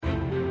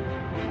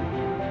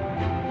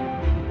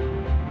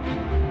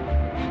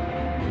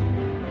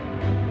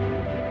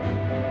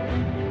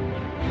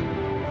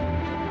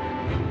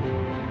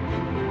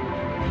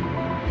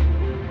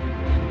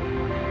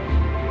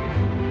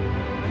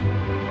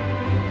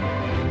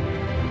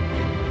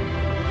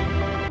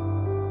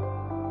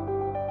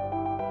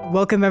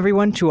Welcome,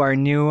 everyone, to our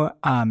new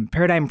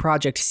Paradigm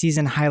Project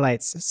Season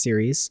Highlights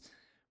series.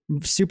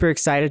 I'm super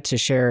excited to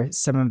share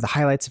some of the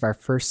highlights of our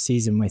first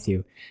season with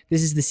you.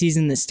 This is the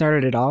season that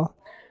started it all.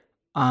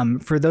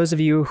 For those of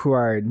you who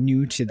are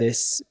new to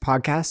this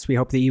podcast, we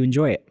hope that you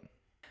enjoy it.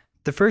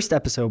 The first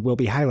episode we'll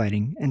be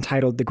highlighting,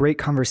 entitled The Great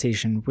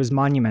Conversation, was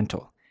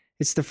monumental.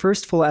 It's the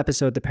first full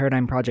episode the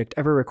Paradigm Project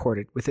ever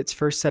recorded, with its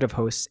first set of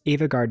hosts,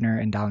 Ava Gardner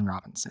and Dallin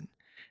Robinson.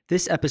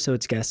 This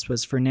episode's guest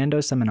was Fernando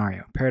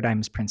Seminario,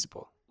 Paradigm's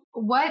principal.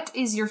 What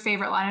is your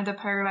favorite line of the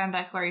Paradigm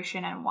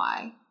Declaration and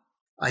why?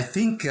 I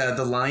think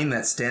the line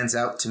that stands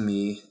out to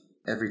me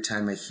every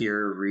time I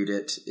hear or read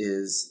it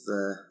is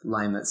the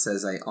line that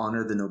says, "I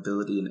honor the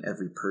nobility in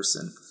every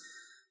person."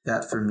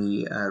 That for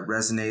me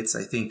resonates.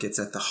 I think it's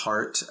at the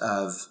heart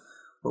of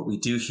what we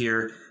do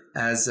here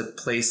as a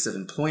place of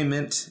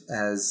employment,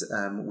 as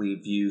we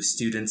view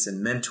students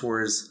and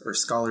mentors, or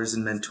scholars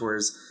and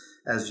mentors,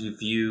 as we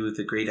view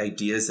the great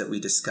ideas that we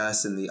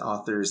discuss and the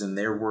authors and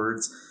their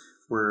words.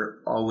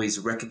 We're always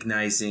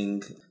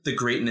recognizing the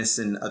greatness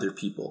in other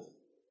people.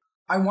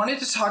 I wanted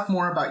to talk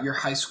more about your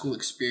high school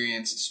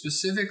experience,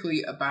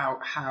 specifically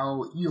about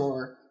how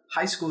your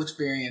high school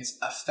experience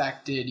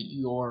affected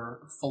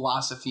your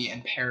philosophy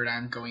and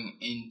paradigm going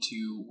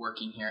into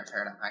working here at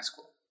Paradigm High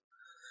School.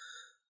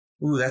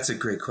 Ooh, that's a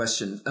great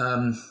question.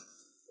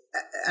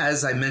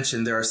 As I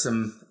mentioned, there are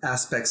some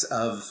aspects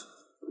of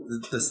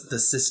the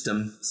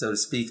system, so to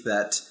speak,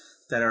 that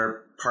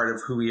are part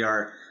of who we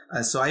are.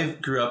 So I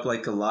grew up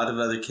like a lot of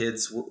other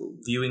kids,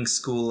 viewing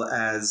school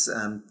as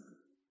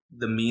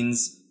the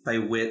means by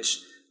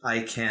which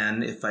I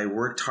can, if I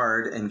worked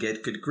hard and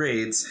get good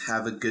grades,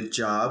 have a good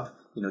job,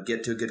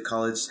 get to a good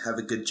college, have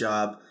a good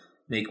job,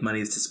 make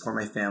money to support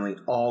my family,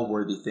 all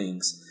worthy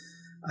things.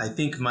 I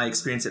think my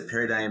experience at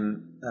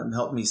Paradigm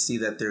helped me see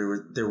that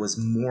there was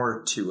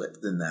more to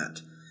it than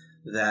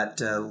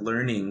that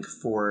learning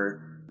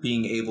for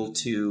being able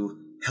to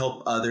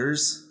help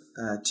others,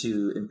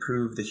 to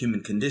improve the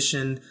human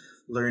condition,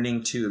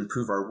 learning to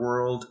improve our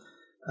world,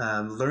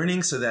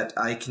 learning so that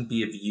I can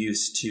be of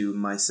use to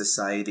my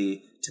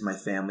society, to my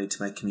family,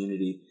 to my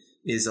community,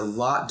 is a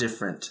lot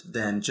different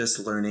than just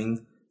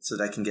learning so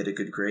that I can get a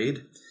good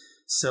grade.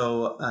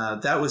 So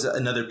that was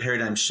another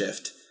paradigm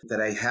shift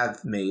that I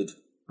have made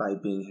by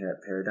being here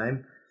at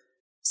Paradigm.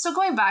 So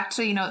going back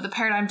to, the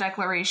Paradigm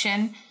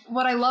Declaration,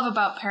 what I love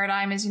about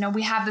Paradigm is,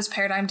 we have this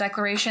Paradigm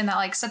Declaration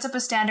that sets up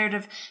a standard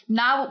of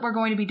not what we're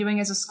going to be doing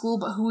as a school,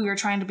 but who we are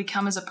trying to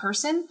become as a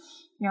person.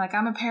 You're like,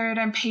 I'm a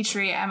Paradigm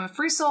patriot. I'm a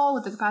free soul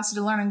with the capacity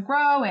to learn and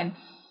grow. And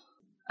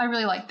I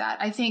really like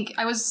that. I think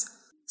I was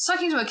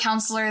talking to a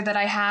counselor that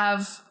I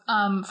have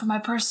for my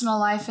personal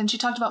life, and she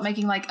talked about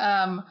making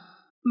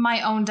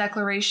my own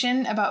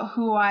declaration about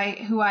who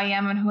I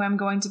am and who I'm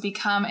going to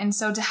become. And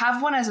so to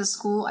have one as a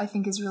school, I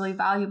think is really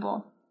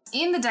valuable.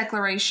 In the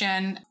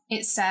declaration,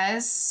 it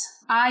says,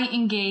 I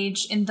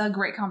engage in the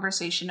great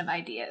conversation of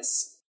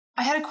ideas.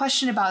 I had a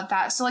question about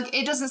that. So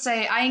it doesn't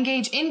say I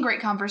engage in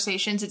great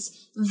conversations.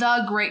 It's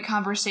the great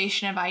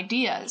conversation of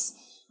ideas.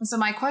 And so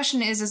my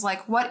question is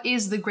what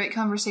is the great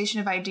conversation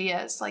of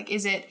ideas?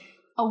 Is it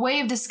a way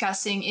of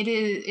discussing?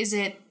 Is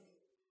it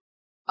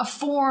a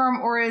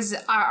form, or is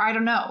it, I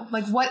don't know.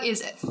 What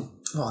is it?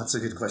 Oh, that's a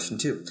good question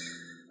too.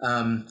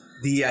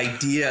 The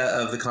idea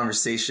of the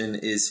conversation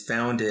is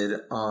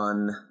founded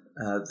on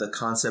the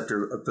concept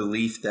or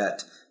belief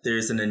that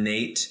there's an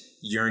innate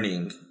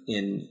yearning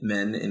in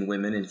men and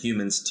women and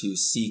humans to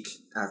seek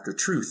after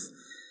truth.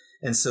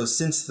 And so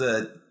since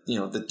the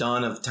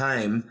dawn of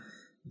time,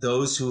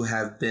 those who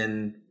have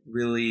been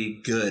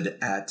really good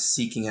at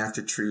seeking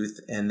after truth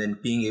and then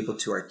being able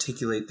to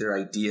articulate their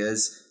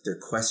ideas, their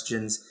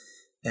questions,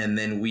 and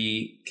then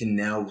we can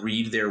now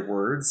read their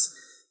words.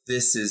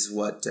 This is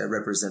what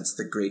represents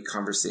the great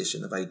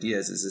conversation of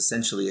ideas, is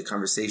essentially a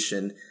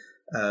conversation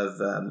of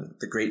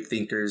the great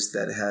thinkers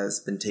that has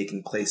been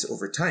taking place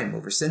over time,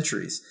 over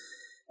centuries.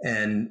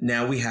 And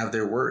now we have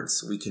their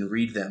words. We can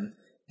read them.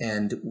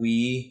 And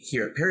we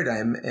here at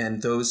Paradigm,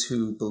 and those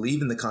who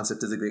believe in the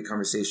concept of the great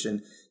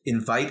conversation,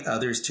 invite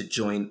others to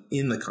join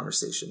in the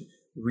conversation.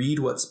 Read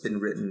what's been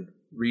written,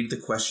 read the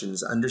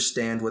questions,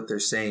 understand what they're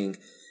saying,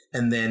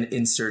 and then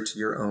insert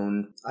your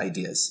own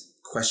ideas.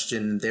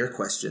 Question their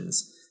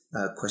questions,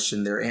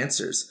 question their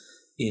answers.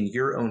 In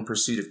your own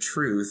pursuit of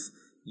truth,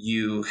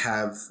 you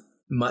have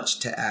much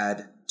to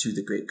add to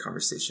the great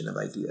conversation of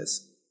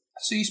ideas.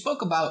 So you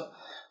spoke about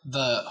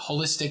the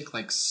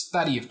holistic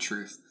study of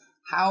truth.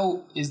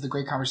 How is the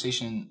great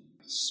conversation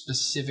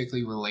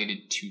specifically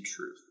related to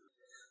truth?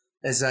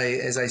 As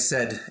I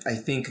said, I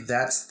think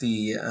that's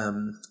the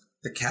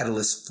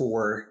catalyst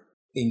for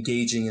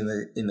engaging in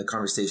the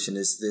conversation,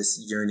 is this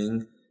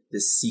yearning,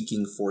 this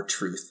seeking for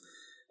truth.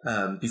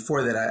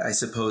 Before that, I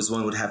suppose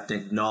one would have to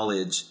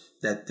acknowledge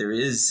that there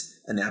is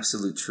an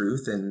absolute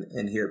truth,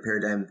 and here at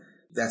Paradigm,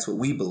 that's what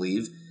we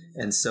believe.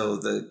 And so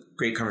the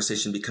great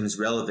conversation becomes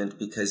relevant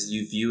because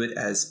you view it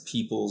as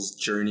people's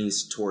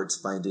journeys towards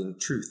finding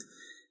truth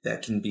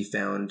that can be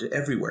found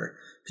everywhere.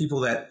 People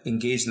that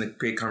engage in the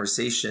great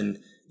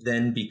conversation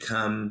then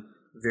become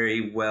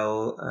very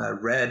well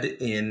read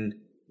in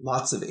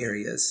lots of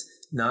areas,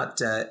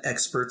 not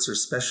experts or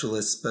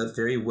specialists, but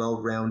very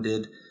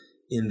well-rounded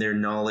in their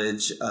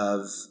knowledge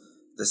of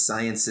the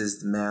sciences,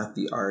 the math,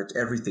 the art,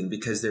 everything,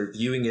 because they're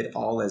viewing it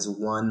all as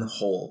one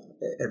whole.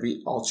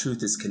 All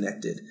truth is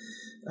connected.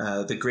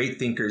 The great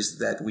thinkers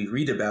that we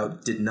read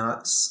about did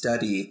not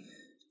study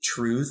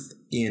truth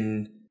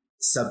in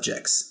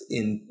subjects,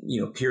 in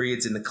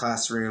periods in the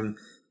classroom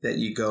that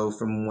you go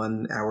from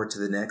 1 hour to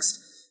the next.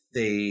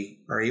 They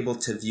are able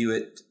to view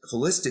it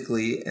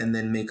holistically and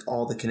then make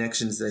all the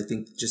connections that I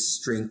think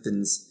just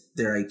strengthens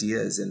their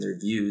ideas and their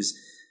views.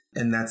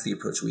 And that's the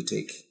approach we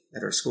take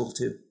at our school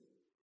too.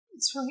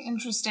 It's really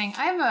interesting.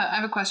 I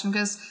have a question,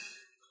 because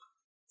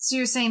so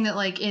you're saying that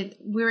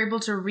we were able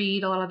to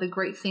read a lot of the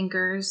great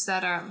thinkers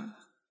that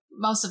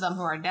most of them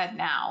who are dead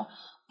now,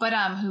 but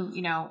who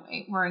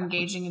were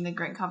engaging in the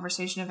great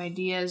conversation of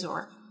ideas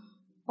or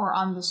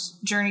on this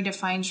journey to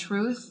find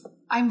truth.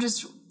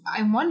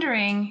 I'm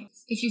wondering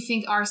if you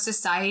think our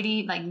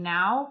society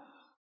now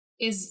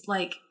is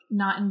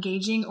not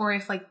engaging, or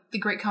if the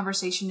great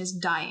conversation is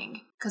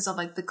dying because of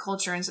the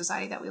culture and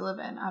society that we live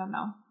in. I don't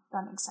know.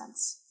 That makes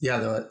sense.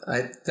 Yeah,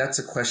 that's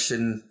a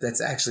question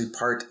that's actually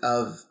part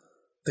of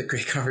the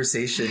great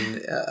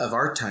conversation of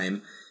our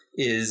time,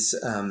 is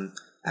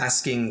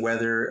asking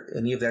whether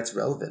any of that's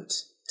relevant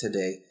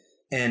today.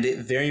 And it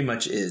very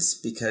much is,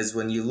 because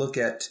when you look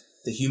at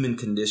the human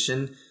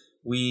condition,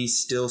 we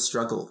still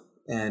struggle,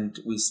 and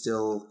we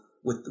still,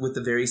 with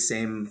the very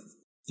same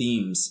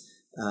themes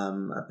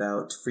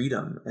about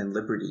freedom and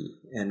liberty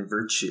and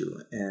virtue,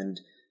 and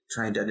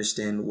trying to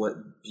understand what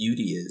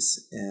beauty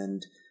is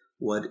and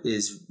what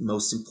is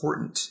most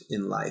important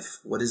in life.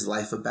 What is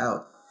life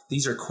about?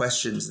 These are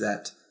questions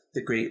that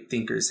the great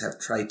thinkers have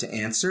tried to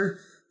answer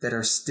that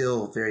are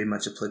still very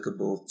much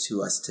applicable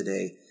to us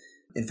today.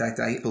 In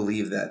fact, I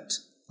believe that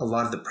a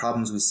lot of the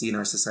problems we see in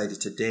our society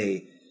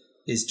today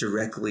is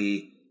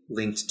directly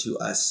linked to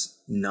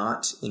us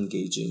not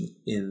engaging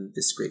in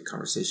this great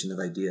conversation of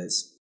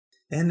ideas.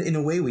 And in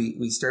a way,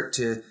 we start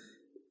to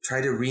try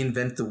to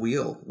reinvent the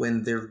wheel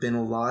when there have been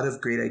a lot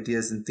of great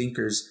ideas and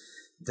thinkers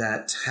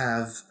that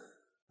have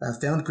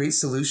found great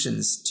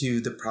solutions to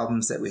the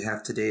problems that we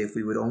have today if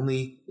we would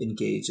only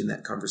engage in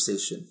that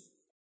conversation.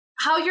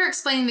 How you're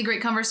explaining the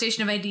great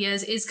conversation of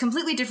ideas is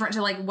completely different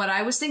to what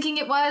I was thinking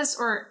it was,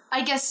 or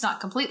I guess not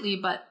completely,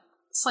 but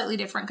slightly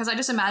different, because I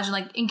just imagine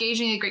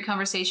engaging in a great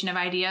conversation of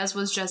ideas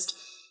was just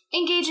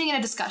engaging in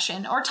a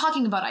discussion or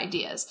talking about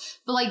ideas.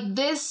 But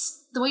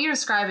this, the way you're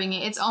describing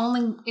it, it's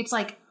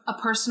a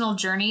personal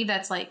journey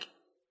that's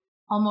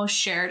almost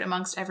shared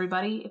amongst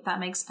everybody, if that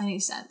makes any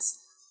sense.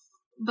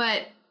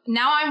 But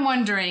now I'm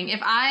wondering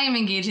if I am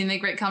engaging in the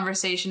great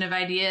conversation of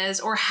ideas,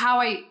 or how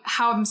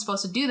I'm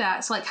supposed to do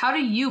that. So how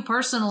do you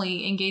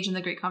personally engage in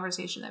the great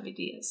conversation of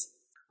ideas?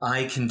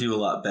 I can do a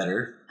lot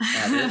better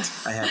at it.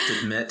 I have to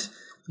admit,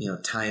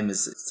 time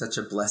is such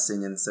a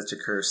blessing and such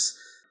a curse.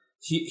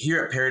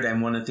 Here at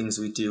Paradigm, one of the things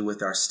we do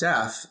with our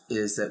staff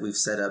is that we've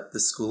set up the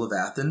School of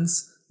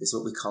Athens, is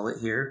what we call it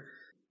here,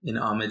 in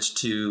homage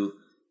to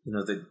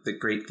the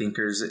great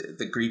thinkers,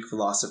 the Greek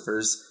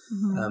philosophers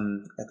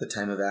at the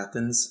time of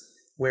Athens,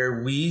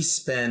 where we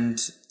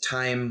spend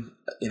time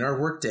in our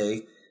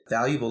workday,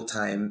 valuable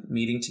time,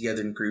 meeting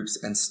together in groups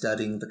and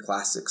studying the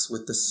classics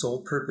with the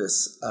sole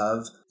purpose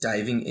of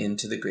diving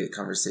into the great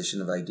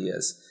conversation of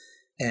ideas.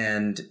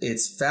 And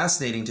it's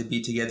fascinating to be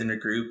together in a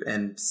group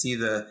and see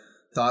the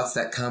thoughts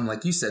that come,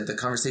 like you said, the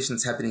conversation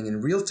that's happening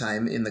in real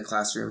time in the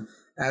classroom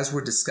as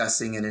we're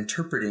discussing and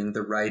interpreting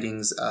the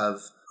writings of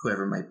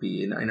whoever it might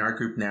be. In our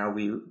group now,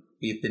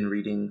 we've been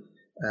reading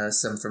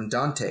some from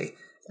Dante,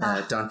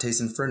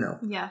 Dante's Inferno.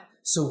 Yeah.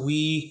 So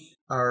we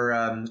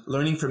are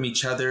learning from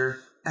each other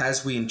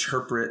as we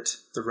interpret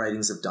the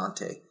writings of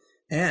Dante.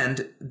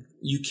 And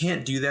you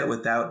can't do that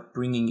without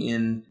bringing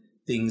in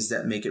things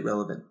that make it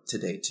relevant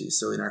today too.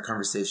 So in our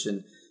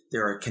conversation,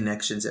 there are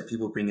connections that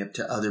people bring up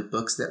to other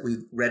books that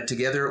we've read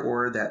together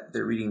or that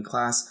they're reading in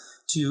class,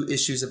 to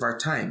issues of our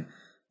time.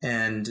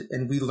 And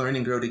we learn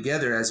and grow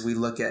together as we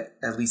look at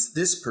least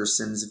this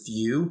person's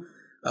view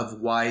of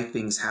why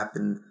things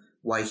happen,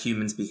 why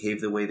humans behave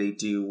the way they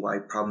do, why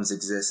problems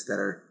exist that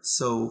are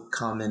so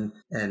common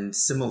and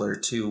similar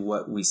to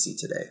what we see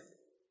today.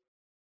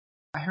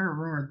 I heard a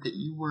rumor that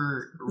you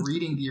were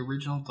reading the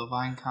original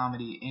Divine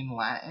Comedy in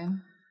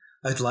Latin.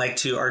 I'd like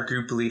to. Our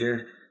group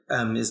leader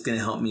is going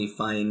to help me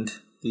find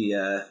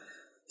the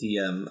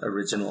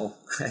original.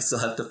 I still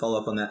have to follow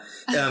up on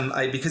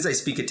that. Because I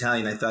speak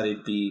Italian, I thought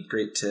it'd be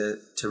great to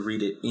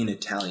read it in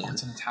Italian. Oh,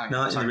 it's in Italian.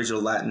 Not in the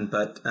original Latin,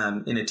 but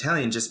in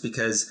Italian, just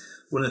because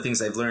one of the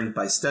things I've learned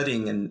by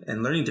studying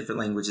and learning different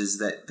languages,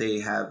 that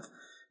they have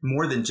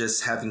more than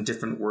just having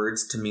different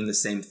words to mean the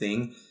same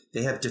thing.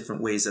 They have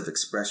different ways of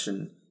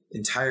expression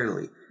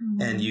entirely.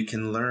 Mm-hmm. And you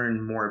can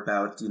learn more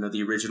about,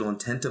 the original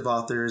intent of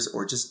authors,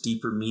 or just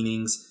deeper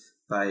meanings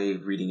by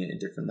reading it in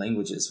different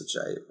languages,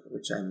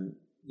 which I'm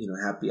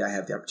happy I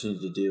have the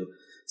opportunity to do.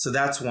 So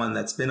that's one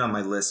that's been on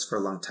my list for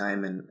a long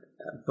time, and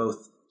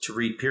both to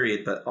read,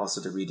 period, but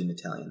also to read in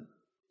Italian.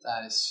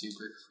 That is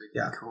super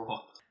freaking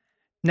cool.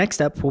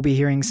 Next up, we'll be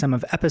hearing some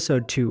of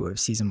episode 2 of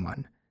season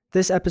 1.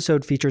 This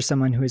episode features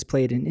someone who has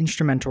played an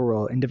instrumental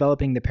role in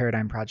developing the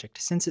Paradigm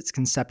Project since its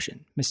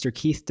conception, Mr.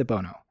 Keith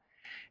DeBono.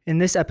 In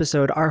this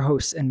episode, our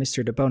hosts and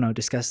Mr. DeBono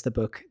discuss the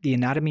book The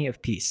Anatomy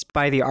of Peace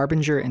by the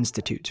Arbinger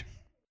Institute.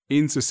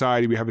 In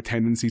society, we have a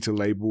tendency to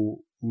label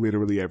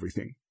literally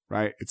everything,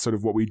 right? It's sort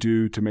of what we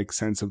do to make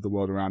sense of the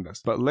world around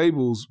us. But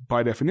labels,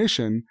 by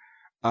definition,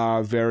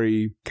 are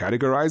very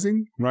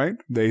categorizing, right?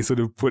 They sort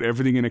of put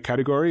everything in a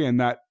category,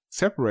 and that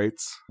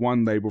separates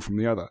one label from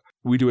the other.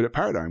 We do it at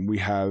Paradigm. We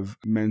have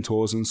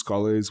mentors and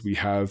scholars. We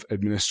have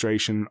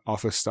administration,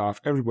 office staff.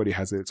 Everybody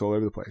has it. It's all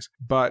over the place.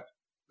 But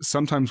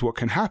sometimes what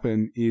can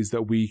happen is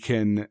that we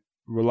can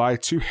rely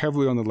too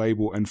heavily on the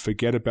label and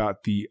forget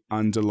about the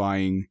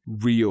underlying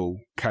real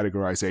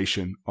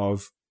categorization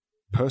of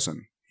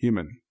person,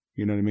 human.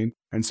 You know what I mean?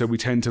 And so we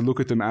tend to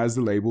look at them as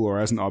the label or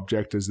as an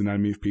object, as the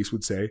Anatomy of Peace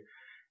would say.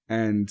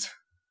 And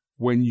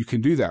when you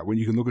can do that, when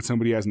you can look at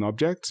somebody as an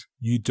object,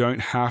 you don't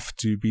have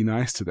to be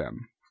nice to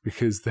them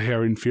because they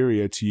are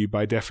inferior to you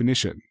by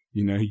definition.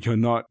 You know, you're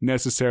not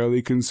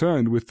necessarily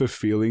concerned with the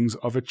feelings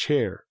of a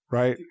chair,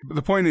 right? But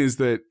the point is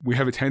that we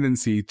have a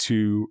tendency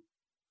to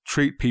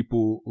treat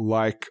people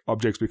like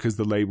objects because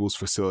the labels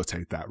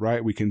facilitate that,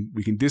 right? We can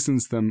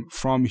distance them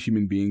from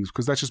human beings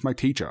because that's just my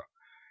teacher.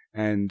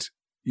 And,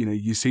 you know,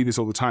 you see this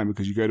all the time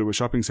because you go to a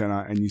shopping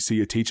center and you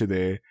see a teacher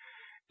there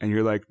and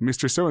you're like,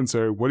 Mr.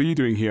 So-and-so, what are you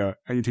doing here?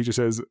 And your teacher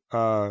says,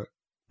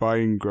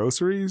 buying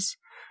groceries?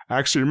 I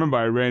actually remember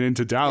I ran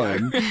into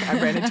Dallin.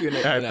 I ran into you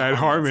at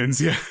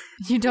Harmon's, yeah.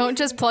 You don't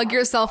just plug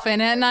yourself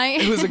in at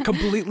night? It was a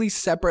completely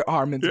separate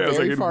Harmon's. Yeah, it was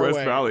like in West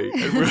Valley.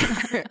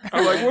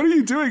 I'm like, what are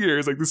you doing here?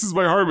 He's like, this is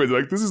my Harmon's.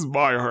 Like, this is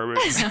my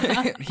Harmon's.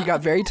 He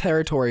got very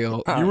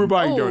territorial. You were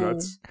buying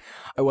donuts.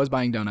 I was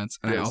buying donuts,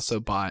 and Yes. I also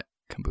bought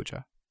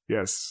kombucha.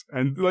 Yes.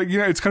 And like, you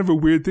know, it's kind of a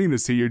weird thing to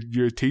see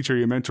your teacher,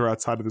 your mentor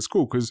outside of the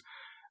school because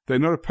they're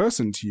not a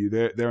person to you.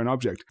 They're an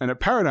object. And at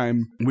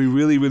Paradigm, we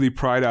really, really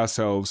pride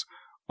ourselves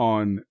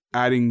on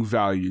adding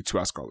value to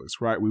our scholars,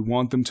 right? We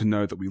want them to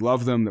know that we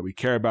love them, that we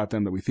care about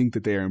them, that we think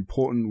that they are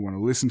important, we want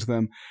to listen to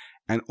them.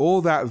 And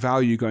all that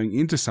value going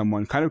into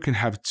someone kind of can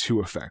have two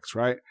effects,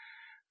 right?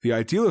 The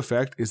ideal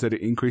effect is that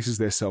it increases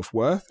their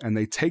self-worth, and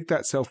they take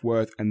that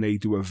self-worth and they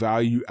do a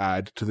value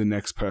add to the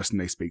next person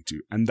they speak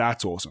to. And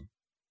that's awesome.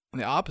 And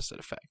the opposite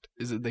effect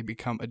is that they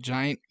become a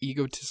giant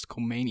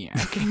egotistical maniac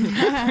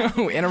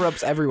who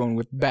interrupts everyone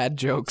with bad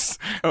jokes.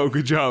 Oh,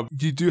 good job.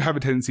 You do have a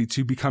tendency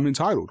to become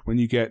entitled. When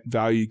you get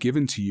value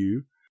given to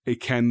you,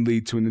 it can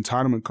lead to an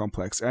entitlement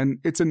complex. And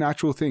it's a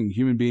natural thing.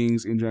 Human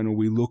beings in general,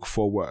 we look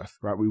for worth,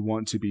 right? We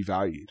want to be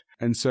valued.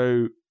 And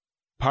so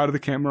part of the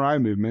Camp Moriah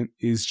movement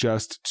is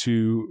just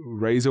to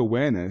raise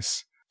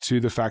awareness to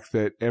the fact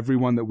that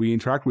everyone that we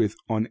interact with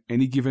on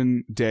any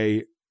given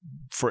day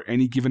for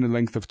any given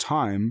length of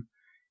time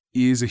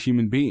is a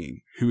human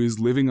being who is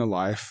living a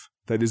life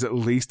that is at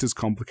least as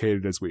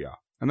complicated as we are.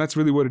 And that's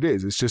really what it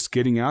is. It's just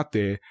getting out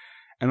there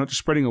and not just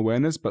spreading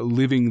awareness, but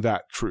living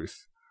that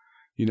truth.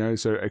 You know,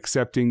 so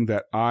accepting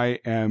that I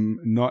am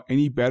not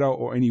any better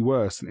or any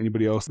worse than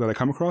anybody else that I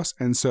come across.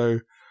 And so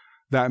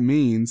that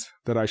means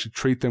that I should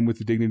treat them with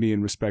the dignity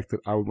and respect that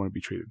I would want to be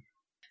treated.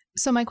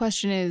 So my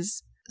question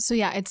is, so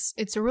yeah,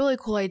 it's a really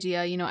cool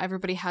idea. You know,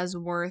 everybody has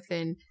worth,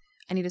 and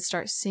I need to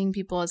start seeing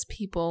people as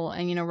people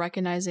and, you know,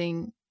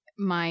 recognizing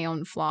my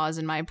own flaws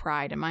and my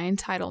pride and my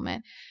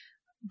entitlement.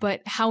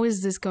 But how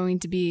is this going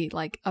to be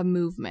like a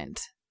movement?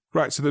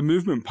 Right. So the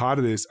movement part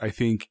of this, I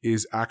think,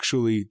 is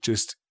actually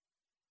just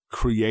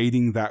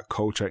creating that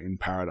culture in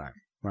Paradigm,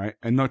 right?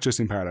 And not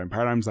just in Paradigm.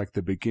 Paradigm's like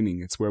the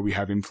beginning. It's where we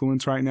have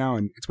influence right now,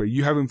 and it's where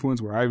you have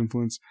influence, where I have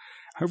influence.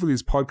 Hopefully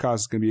this podcast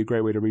is going to be a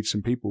great way to reach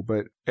some people,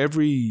 but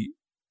every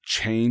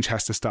change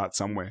has to start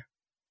somewhere,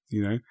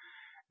 you know?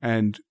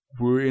 And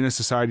we're in a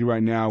society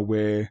right now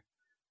where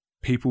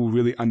people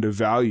really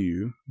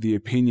undervalue the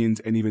opinions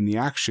and even the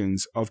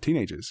actions of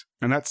teenagers.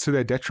 And that's to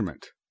their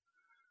detriment.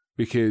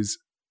 Because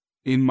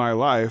in my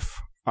life,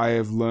 I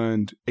have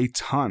learned a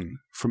ton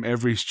from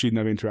every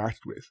student I've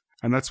interacted with.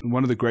 And that's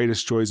one of the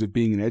greatest joys of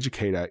being an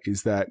educator,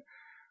 is that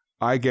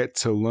I get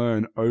to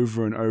learn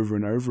over and over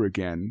and over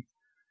again,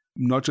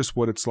 not just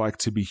what it's like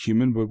to be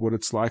human, but what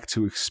it's like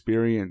to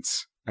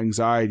experience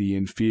anxiety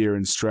and fear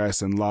and stress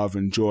and love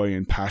and joy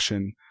and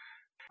passion.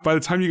 By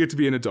the time you get to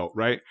be an adult,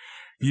 right?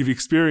 You've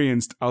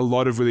experienced a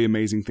lot of really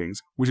amazing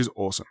things, which is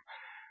awesome.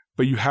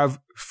 But you have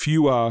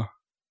fewer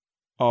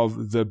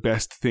of the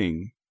best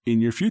thing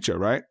in your future,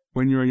 right?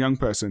 When you're a young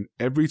person,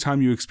 every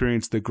time you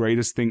experience the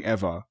greatest thing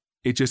ever,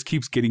 it just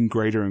keeps getting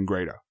greater and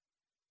greater,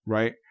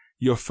 right?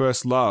 Your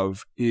first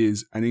love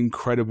is an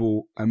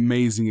incredible,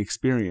 amazing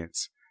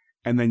experience.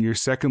 And then your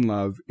second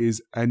love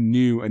is a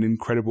new and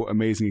incredible,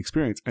 amazing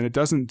experience. And it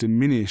doesn't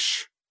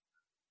diminish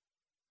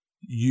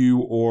you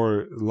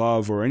or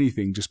love or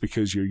anything just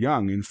because you're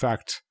young. In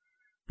fact,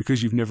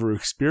 because you've never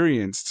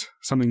experienced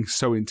something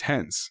so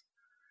intense,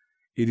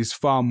 it is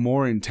far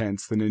more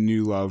intense than a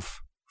new love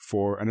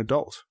for an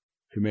adult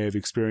who may have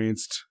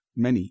experienced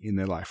many in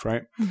their life,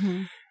 right?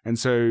 Mm-hmm. And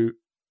so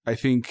I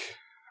think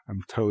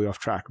I'm totally off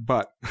track,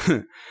 but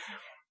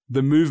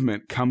the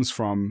movement comes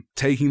from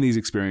taking these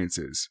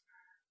experiences,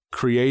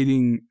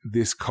 creating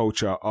this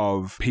culture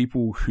of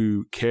people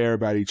who care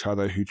about each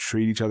other, who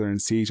treat each other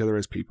and see each other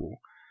as people.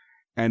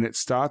 And it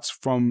starts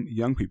from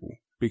young people,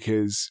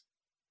 because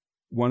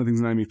one of the things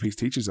Anatomy of Peace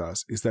teaches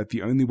us is that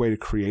the only way to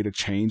create a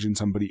change in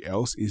somebody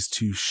else is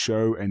to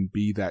show and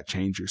be that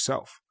change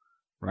yourself,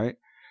 right?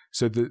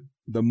 So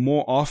the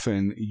more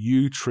often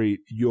you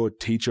treat your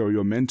teacher or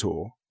your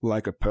mentor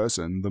like a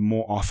person, the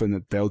more often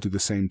that they'll do the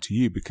same to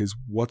you, because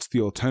what's the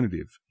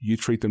alternative? You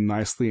treat them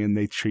nicely and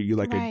they treat you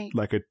like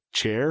a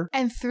chair.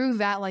 And through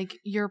that, like,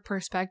 your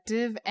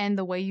perspective and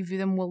the way you view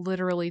them will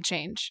literally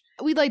change.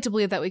 We'd like to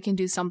believe that we can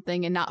do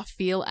something and not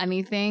feel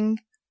anything.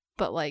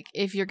 But like,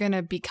 if you're going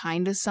to be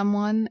kind to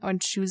someone and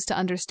choose to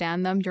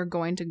understand them, you're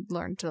going to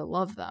learn to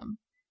love them.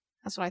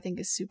 That's what I think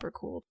is super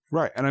cool.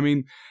 Right. And I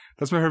mean,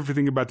 that's my favorite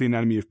thing about the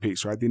Anatomy of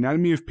Peace, right? The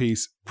Anatomy of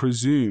Peace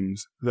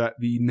presumes that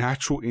the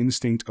natural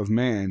instinct of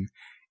man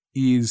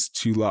is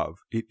to love.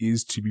 It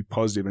is to be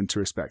positive and to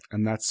respect.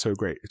 And that's so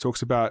great. It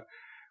talks about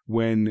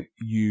when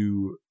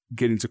you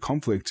get into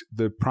conflict,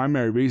 the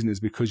primary reason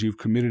is because you've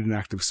committed an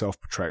act of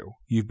self-betrayal.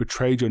 You've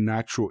betrayed your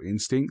natural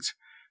instinct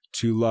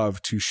to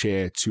love, to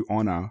share, to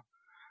honor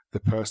the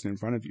person in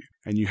front of you.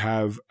 And you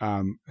have,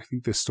 I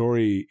think the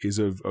story is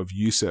of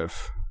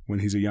Yusuf when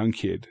he's a young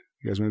kid.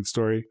 You guys remember the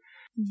story?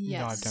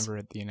 Yes. No, I've never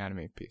read the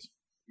Anatomy of Peace.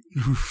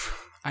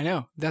 I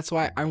know. That's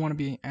why I want to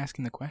be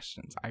asking the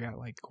questions. I got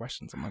like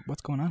questions. I'm like,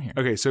 what's going on here?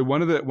 Okay, so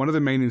one of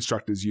the main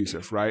instructors,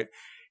 Yusuf, right?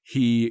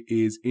 He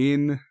is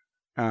in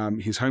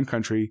his home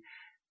country,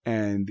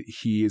 and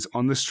he is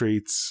on the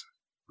streets,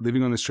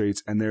 living on the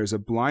streets, and there's a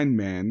blind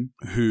man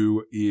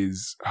who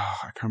is,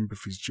 I can't remember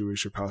if he's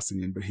Jewish or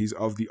Palestinian, but he's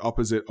of the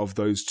opposite of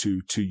those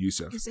two to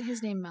Yusuf. Is it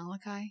his name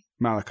Malachi?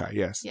 Malachi,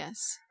 yes.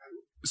 Yes.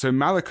 So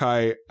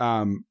Malachi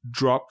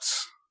dropped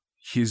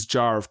his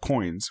jar of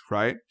coins,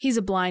 right? He's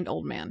a blind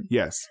old man.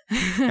 Yes.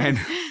 And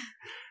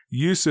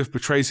Yusuf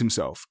betrays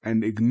himself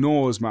and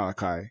ignores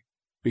Malachi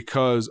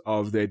because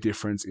of their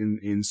difference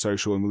in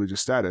social and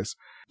religious status,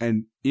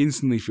 and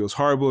instantly feels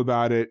horrible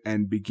about it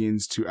and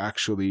begins to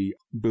actually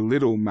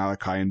belittle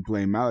Malachi and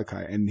blame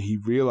Malachi. And he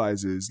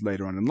realizes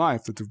later on in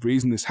life that the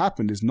reason this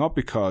happened is not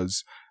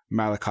because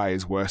Malachi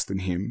is worse than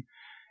him.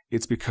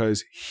 It's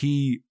because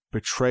he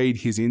betrayed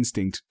his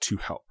instinct to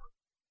help,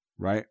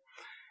 right?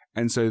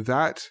 And so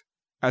that,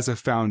 as a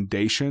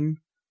foundation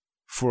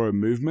for a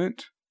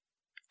movement,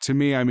 to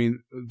me, I mean,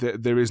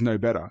 there is no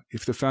better.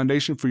 If the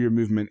foundation for your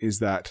movement is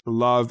that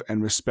love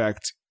and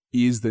respect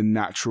is the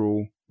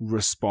natural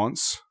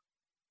response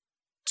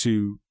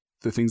to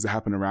the things that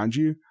happen around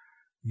you,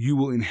 you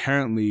will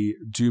inherently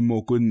do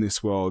more good in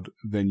this world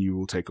than you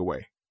will take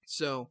away.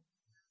 So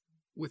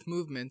with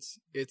movements,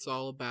 it's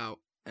all about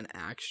an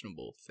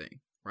actionable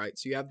thing, right?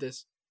 So you have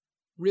this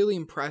really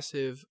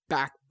impressive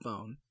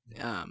backbone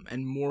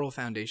and moral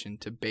foundation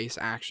to base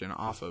action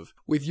off of.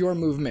 With your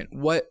movement,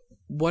 what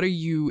are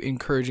you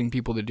encouraging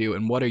people to do,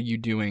 and what are you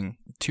doing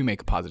to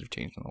make a positive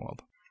change in the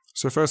world?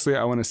 So firstly,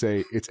 I want to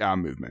say it's our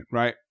movement,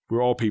 right?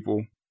 We're all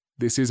people.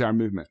 This is our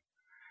movement.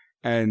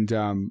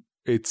 And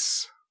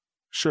it's,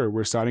 sure,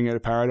 we're starting at a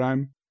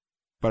paradigm,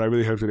 but I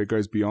really hope that it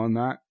goes beyond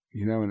that,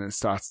 and it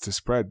starts to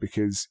spread,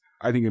 because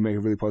I think it'll make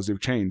a really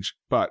positive change.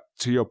 But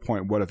to your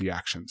point, what are the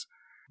actions?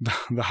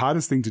 The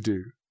hardest thing to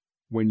do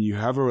when you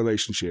have a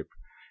relationship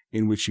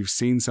in which you've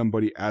seen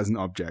somebody as an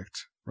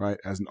object, right,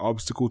 as an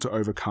obstacle to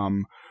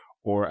overcome,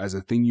 or as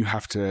a thing you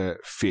have to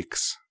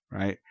fix,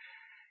 right,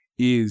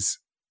 is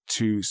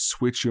to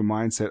switch your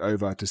mindset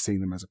over to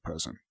seeing them as a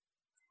person.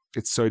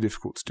 It's so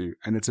difficult to do.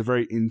 And it's a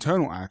very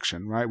internal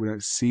action, right? We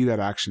don't see that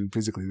action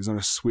physically. There's not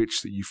a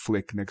switch that you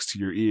flick next to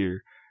your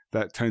ear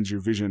that turns your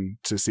vision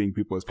to seeing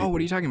people as people. Oh, what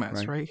are you talking about? Right?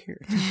 It's right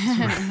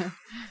here.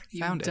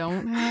 You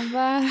don't have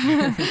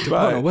that?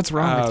 But, what's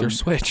wrong with your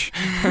switch?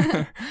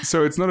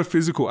 So it's not a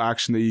physical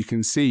action that you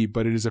can see,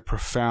 but it is a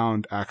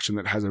profound action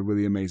that has a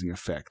really amazing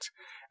effect.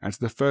 And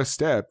so the first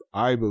step,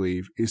 I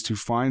believe, is to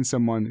find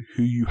someone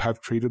who you have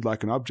treated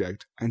like an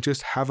object and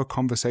just have a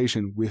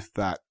conversation with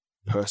that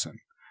person.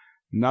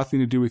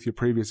 Nothing to do with your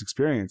previous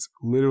experience.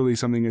 Literally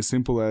something as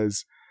simple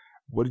as,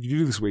 what did you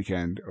do this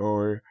weekend?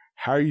 Or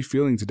how are you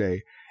feeling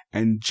today?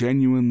 And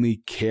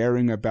genuinely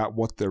caring about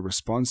what their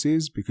response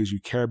is, because you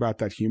care about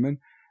that human.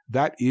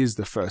 That is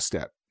the first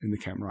step in the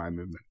Camp Mariah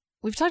movement.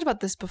 We've talked about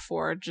this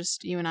before,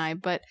 just you and I,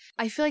 but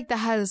I feel like that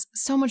has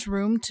so much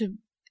room to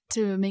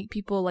make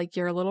people like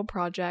your little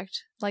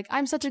project. Like,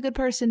 I'm such a good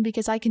person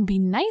because I can be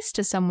nice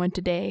to someone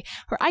today,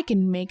 or I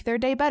can make their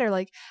day better.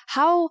 Like,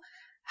 how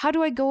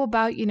do I go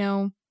about,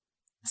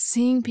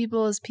 seeing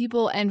people as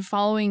people and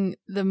following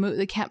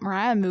the Camp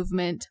Mariah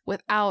movement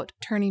without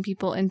turning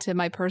people into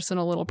my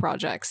personal little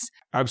projects?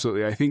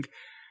 Absolutely. I think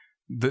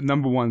the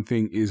number one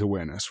thing is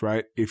awareness,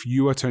 right? If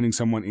you are turning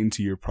someone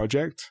into your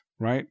project,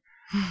 right?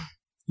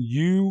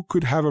 You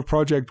could have a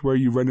project where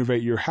you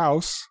renovate your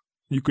house.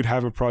 You could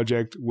have a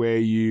project where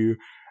you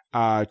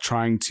are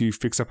trying to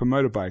fix up a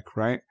motorbike,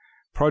 right?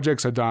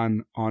 Projects are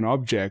done on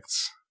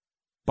objects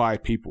by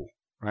people,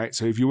 right?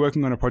 So if you're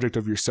working on a project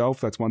of yourself,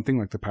 that's one thing,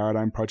 like the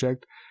Paradigm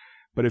Project.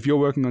 But if you're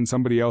working on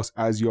somebody else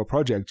as your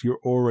project, you're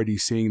already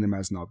seeing them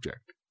as an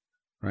object,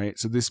 right?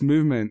 So this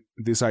movement,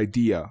 this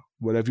idea,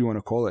 whatever you want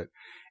to call it,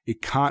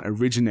 it can't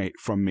originate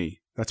from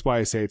me. That's why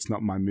I say it's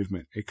not my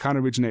movement. It can't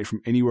originate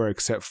from anywhere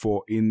except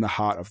for in the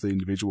heart of the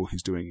individual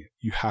who's doing it.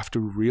 You have to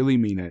really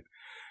mean it.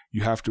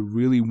 You have to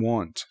really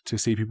want to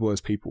see people as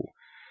people.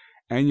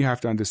 And you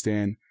have to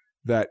understand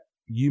that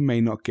you may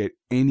not get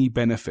any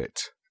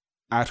benefit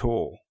at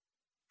all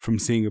from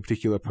seeing a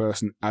particular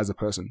person as a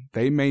person.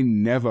 They may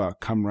never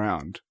come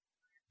round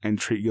and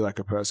treat you like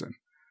a person.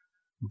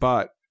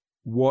 But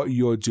what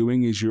you're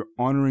doing is you're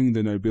honoring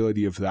the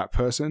nobility of that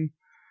person,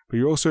 but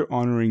you're also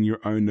honoring your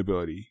own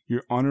nobility.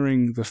 You're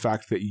honoring the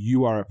fact that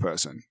you are a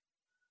person.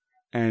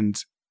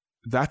 And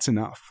that's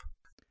enough.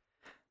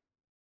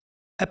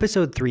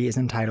 Episode 3 is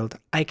entitled,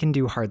 I Can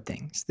Do Hard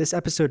Things. This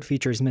episode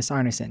features Miss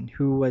Arneson,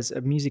 who was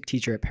a music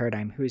teacher at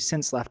Paradigm, who has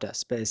since left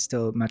us, but is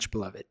still much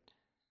beloved.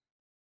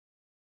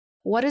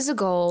 What is a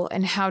goal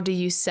and how do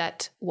you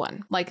set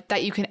one, like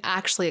that you can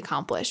actually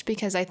accomplish?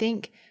 Because I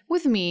think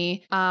with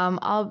me,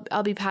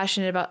 I'll be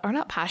passionate about, or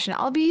not passionate,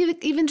 I'll be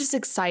even just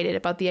excited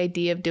about the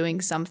idea of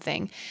doing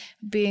something,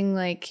 being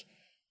like,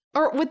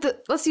 or with the,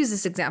 let's use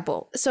this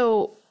example.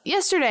 So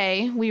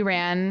yesterday we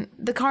ran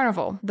the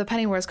carnival, the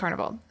Pennyworth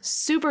Carnival.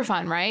 Super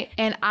fun, right?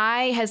 And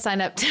I had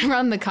signed up to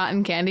run the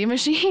cotton candy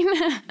machine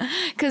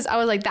because I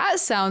was like, that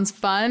sounds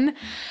fun.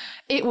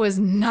 It was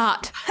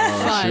not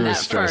fun she was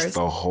at stressed first.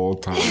 the whole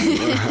time.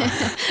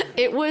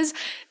 It was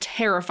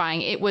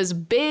terrifying. It was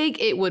big,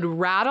 it would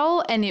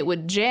rattle, and it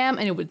would jam,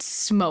 and it would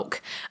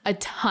smoke a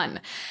ton.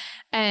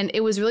 And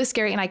it was really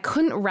scary, and I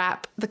couldn't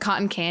wrap the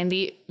cotton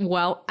candy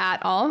well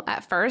at all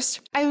at first.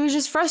 I was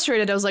just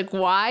frustrated. I was like,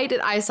 why did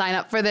I sign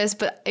up for this?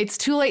 But it's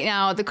too late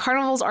now. The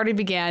carnival's already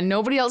began.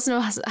 Nobody else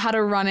knows how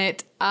to run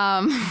it.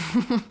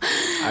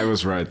 I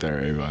was right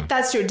there, Ava.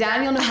 That's true.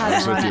 Daniel knew how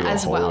to run it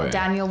as well. Way.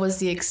 Daniel was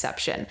the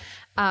exception.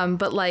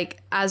 But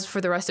like, as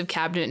for the rest of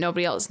cabinet,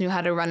 nobody else knew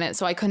how to run it.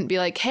 So I couldn't be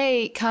like,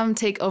 hey, come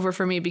take over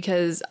for me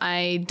because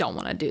I don't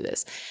want to do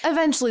this.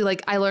 Eventually,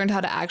 like, I learned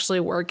how to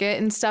actually work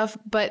it and stuff.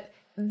 But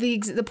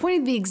the point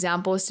of the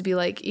example is to be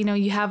like, you know,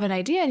 you have an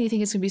idea and you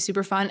think it's gonna be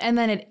super fun and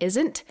then it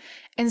isn't.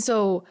 And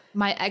so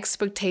my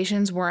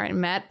expectations weren't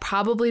met,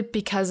 probably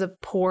because of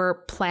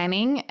poor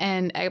planning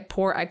and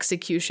poor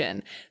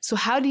execution. So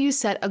how do you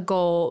set a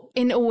goal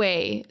in a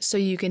way so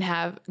you can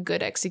have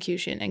good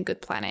execution and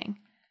good planning?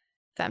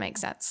 If that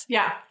makes sense.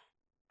 Yeah.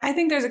 I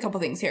think there's a couple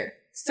things here.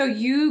 So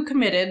you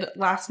committed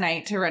last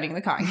night to running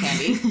the cotton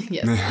candy.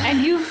 Yes.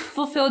 And you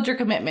fulfilled your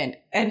commitment.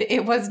 And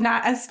it was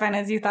not as fun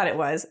as you thought it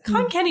was.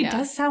 Cotton candy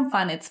does sound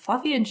fun. It's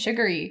fluffy and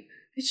sugary.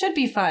 It should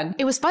be fun.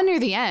 It was fun near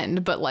the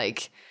end, but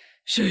like...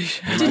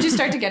 Did you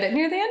start to get it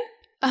near the end?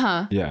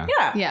 Uh-huh.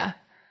 Yeah. Yeah.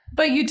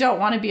 But you don't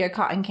want to be a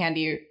cotton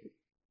candy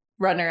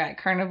runner at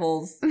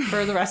carnivals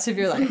for the rest of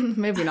your life.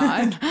 Maybe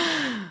not.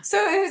 So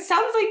it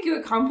sounds like you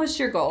accomplished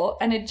your goal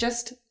and it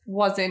just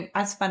wasn't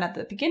as fun at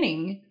the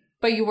beginning.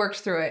 But you worked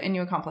through it and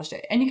you accomplished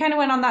it. And you kind of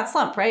went on that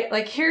slump, right?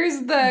 Like,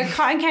 here's the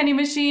cotton candy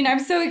machine. I'm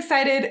so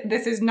excited.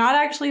 This is not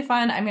actually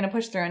fun. I'm going to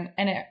push through.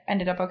 And it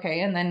ended up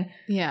okay. And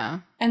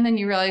then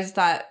you realize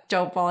that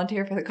don't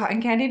volunteer for the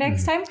cotton candy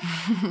next time.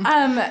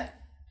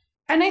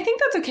 And I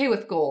think that's okay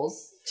with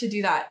goals to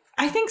do that.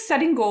 I think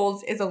setting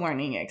goals is a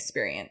learning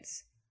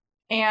experience.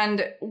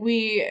 And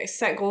we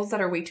set goals that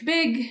are way too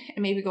big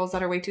and maybe goals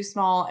that are way too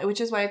small, which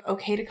is why it's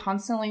okay to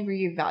constantly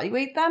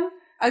reevaluate them.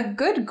 A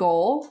good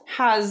goal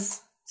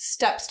has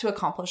steps to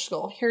accomplish the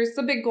goal. Here's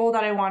the big goal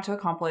that I want to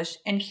accomplish,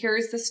 and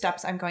here's the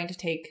steps I'm going to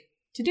take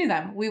to do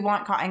them. We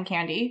want cotton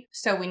candy,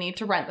 so we need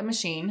to rent the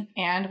machine,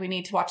 and we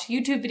need to watch a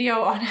YouTube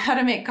video on how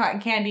to make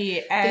cotton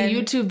candy. And the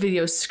YouTube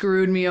video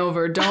screwed me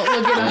over. Don't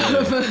look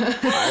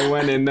it up. I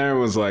went in there and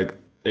was like,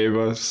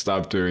 Ava,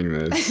 stop doing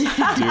this.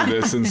 Do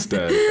this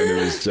instead. And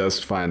it was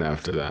just fine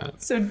after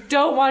that. So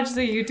don't watch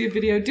the YouTube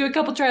video. Do a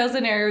couple trials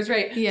and errors,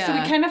 right? Yeah. So we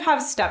kind of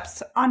have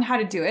steps on how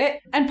to do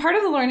it. And part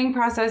of the learning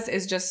process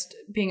is just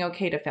being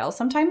okay to fail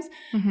sometimes.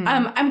 Mm-hmm.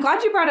 I'm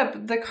glad you brought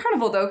up the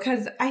carnival, though,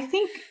 because I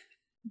think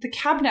the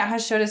cabinet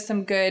has showed us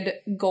some good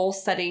goal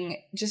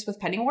setting just with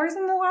Penny Wars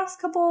in the last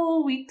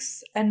couple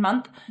weeks and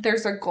month.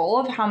 There's a goal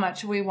of how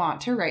much we want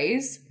to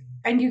raise.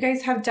 And you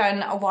guys have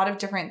done a lot of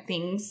different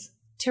things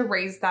to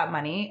raise that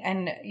money,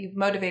 and you've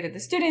motivated the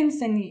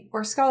students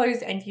or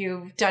scholars, and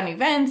you've done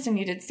events and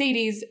you did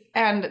Sadies,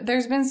 and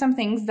there's been some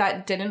things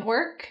that didn't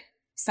work.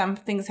 Some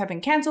things have been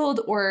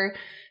canceled, or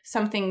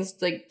some things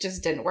like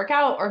just didn't work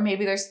out, or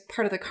maybe there's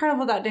part of the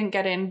carnival that didn't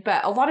get in,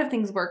 but a lot of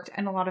things worked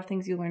and a lot of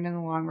things you learned in the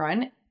long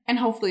run, and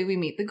hopefully we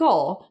meet the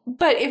goal.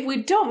 But if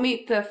we don't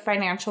meet the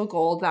financial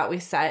goal that we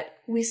set,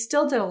 we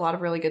still did a lot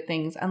of really good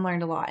things and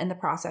learned a lot in the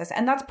process,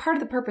 and that's part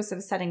of the purpose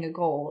of setting a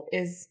goal,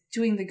 is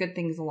doing the good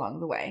things along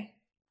the way.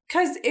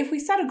 Because if we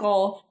set a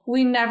goal,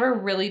 we never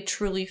really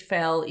truly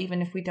fail,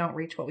 even if we don't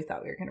reach what we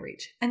thought we were going to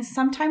reach. And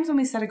sometimes when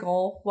we set a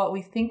goal, what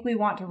we think we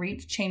want to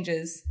reach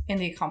changes in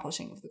the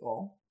accomplishing of the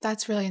goal.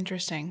 That's really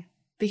interesting.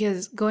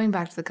 because going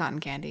back to the cotton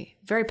candy,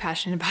 very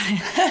passionate about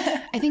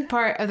it. I think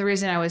part of the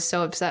reason I was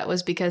so upset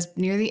was because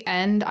near the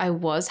end, I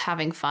was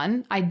having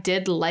fun. I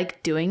did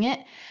like doing it,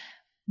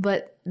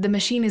 but the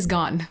machine is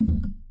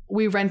gone.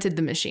 We rented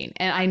the machine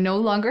and I no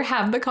longer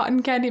have the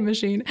cotton candy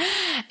machine.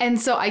 And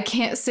so I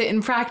can't sit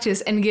and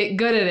practice and get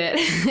good at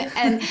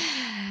it.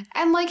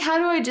 And like, how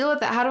do I deal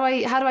with that? How do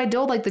I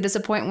deal with like the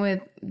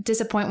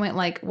disappointment?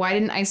 Like, why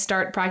didn't I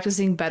start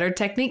practicing better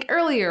technique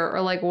earlier?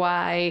 Or like,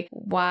 why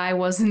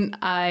wasn't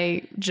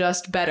I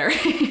just better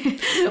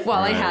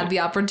while I had the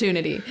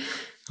opportunity?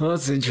 Well,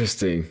 that's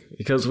interesting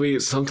because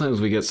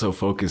sometimes we get so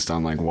focused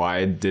on like,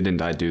 why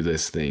didn't I do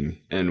this thing?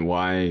 And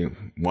why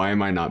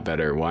am I not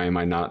better? Why am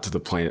I not to the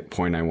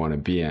point I want to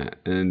be at?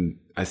 And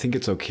I think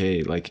it's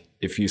okay. Like,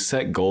 if you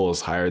set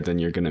goals higher than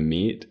you're going to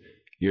meet,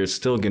 you're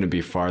still going to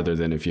be farther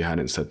than if you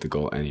hadn't set the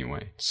goal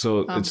anyway.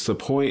 So it's the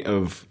point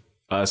of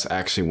us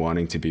actually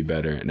wanting to be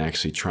better and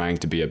actually trying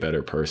to be a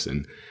better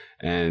person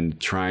and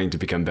trying to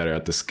become better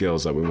at the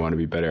skills that we want to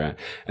be better at.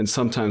 And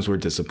sometimes we're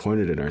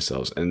disappointed in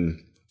ourselves.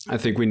 And I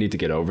think we need to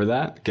get over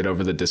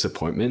the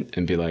disappointment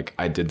and be like,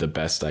 I did the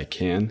best I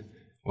can.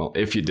 Well,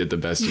 if you did the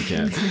best you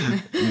can,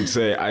 you'd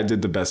say, I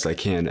did the best I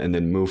can, and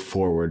then move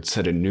forward,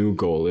 set a new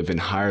goal, even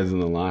higher than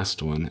the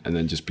last one, and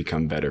then just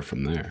become better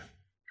from there.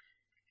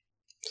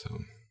 So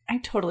I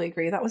totally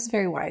agree. That was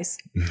very wise.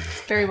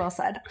 Very well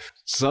said.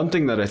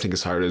 Something that I think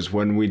is hard is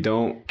when we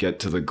don't get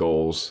to the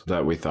goals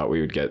that we thought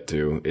we would get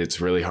to,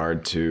 it's really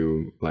hard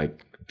to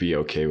like be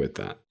okay with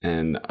that.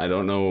 And I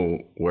don't know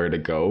where to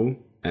go.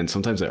 And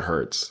sometimes it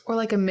hurts. Or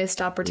like a missed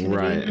opportunity.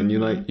 Right. And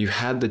you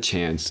had the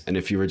chance. And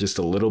if you were just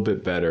a little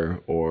bit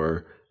better,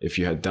 or if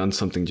you had done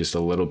something just a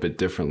little bit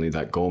differently,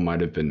 that goal might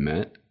have been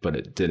met, but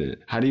it didn't.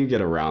 How do you get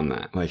around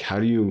that? Like, how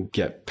do you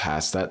get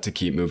past that to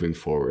keep moving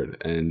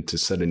forward and to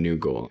set a new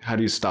goal? How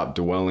do you stop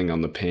dwelling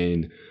on the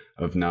pain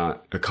of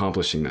not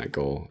accomplishing that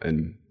goal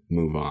and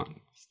move on?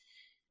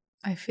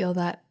 I feel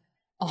that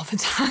all the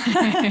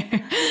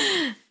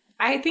time.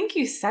 I think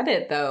you said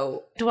it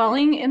though.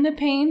 Dwelling in the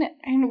pain.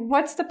 And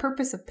what's the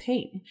purpose of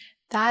pain?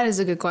 That is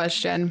a good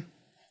question.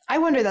 I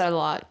wonder that a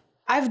lot.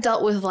 I've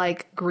dealt with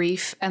like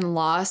grief and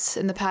loss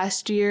in the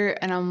past year,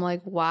 and I'm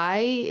like, why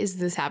is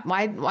this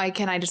happening? Why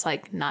can't I just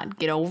like not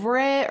get over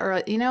it?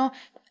 Or, you know,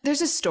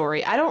 there's a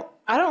story. I don't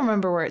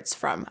remember where it's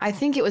from. I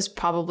think it was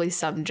probably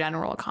some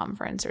general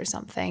conference or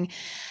something.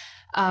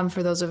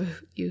 For those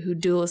of you who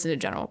do listen to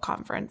general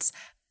conference,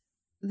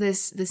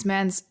 this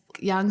man's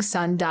young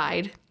son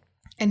died,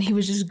 and he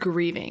was just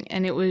grieving,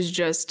 and it was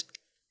just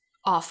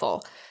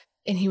awful.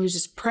 And he was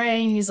just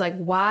praying. He's like,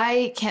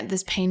 why can't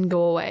this pain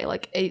go away?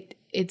 Like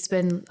it's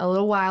been a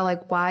little while.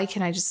 Like, why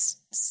can I just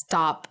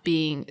stop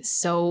being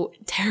so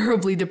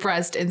terribly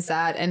depressed and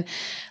sad and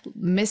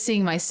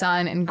missing my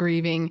son and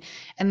grieving?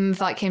 And then the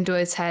thought came to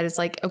his head. It's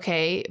like,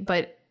 okay,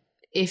 but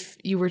if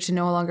you were to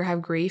no longer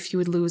have grief, you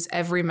would lose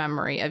every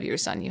memory of your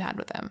son you had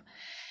with him.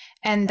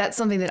 And that's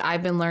something that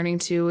I've been learning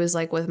too, is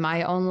like with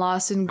my own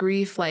loss and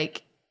grief,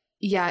 like,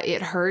 yeah,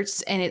 it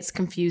hurts and it's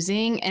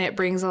confusing and it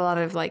brings a lot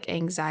of like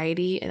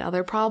anxiety and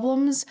other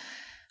problems.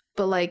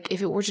 But like,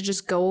 if it were to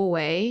just go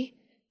away,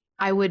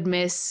 I would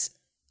miss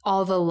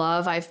all the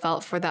love I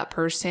felt for that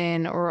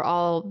person, or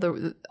all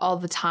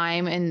the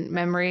time and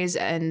memories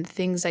and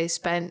things I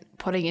spent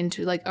putting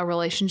into like a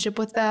relationship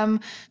with them.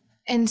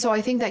 And so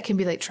I think that can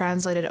be like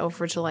translated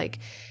over to like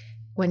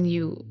when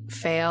you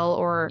fail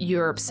or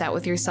you're upset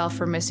with yourself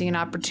for missing an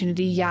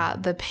opportunity. Yeah,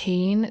 the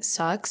pain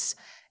sucks.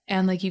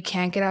 And like, you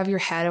can't get out of your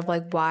head of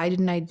like, why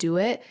didn't I do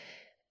it?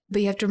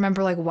 But you have to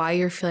remember like why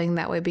you're feeling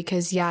that way,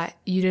 because yeah,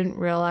 you didn't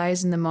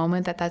realize in the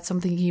moment that that's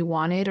something you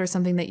wanted or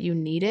something that you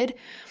needed.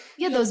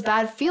 You had those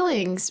bad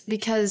feelings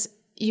because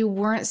you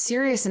weren't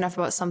serious enough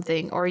about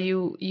something, or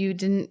you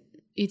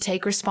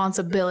take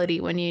responsibility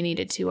when you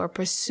needed to, or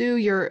pursue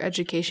your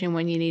education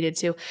when you needed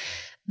to.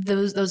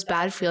 Those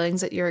bad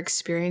feelings that you're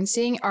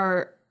experiencing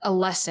are a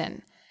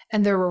lesson,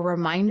 and they're a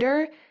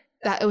reminder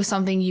that it was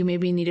something you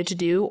maybe needed to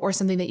do, or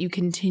something that you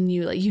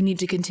need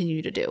to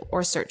continue to do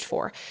or search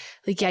for.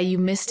 Like, yeah, you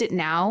missed it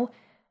now,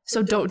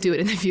 so don't do it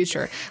in the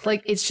future.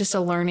 Like, it's just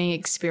a learning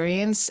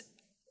experience.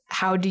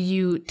 How do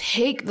you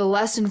take the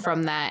lesson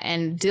from that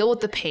and deal with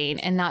the pain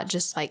and not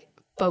just like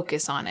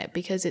focus on it,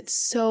 because it's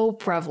so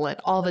prevalent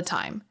all the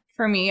time?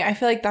 For me, I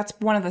feel like that's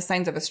one of the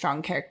signs of a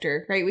strong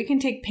character, right? We can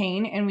take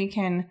pain and we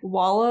can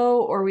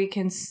wallow, or we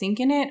can sink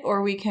in it,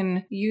 or we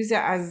can use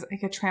it as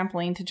like a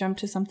trampoline to jump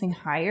to something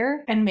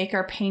higher and make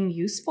our pain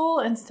useful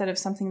instead of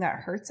something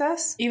that hurts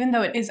us, even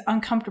though it is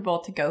uncomfortable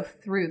to go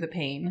through the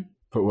pain.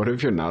 But what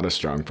if you're not a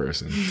strong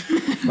person?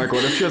 Like,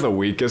 what if you're the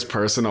weakest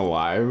person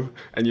alive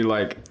and you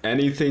like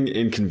anything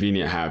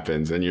inconvenient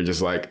happens and you're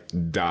just like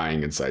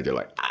dying inside? You're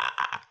like,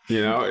 ah,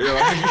 you know, you're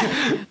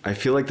like, I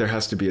feel like there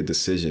has to be a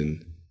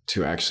decision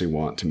to actually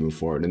want to move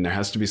forward. And there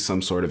has to be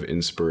some sort of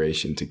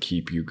inspiration to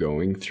keep you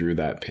going through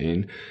that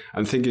pain.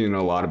 I'm thinking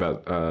a lot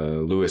about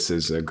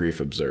Lewis's Grief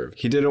Observed.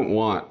 He didn't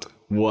want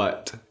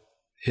what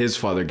his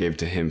father gave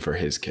to him for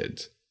his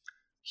kids.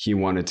 He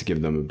wanted to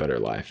give them a better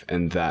life.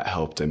 And that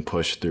helped him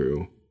push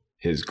through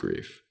his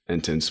grief.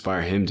 and to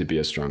inspire him to be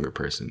a stronger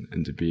person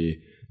and to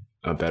be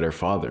a better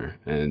father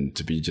and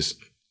to be just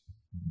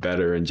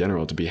better in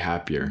general, to be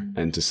happier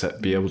and to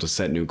be able to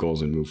set new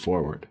goals and move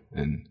forward.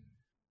 And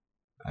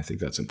I think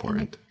that's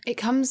important. It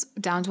comes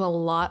down to a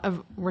lot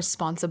of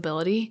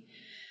responsibility,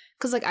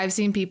 because like I've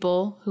seen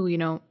people who, you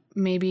know,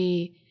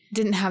 maybe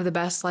didn't have the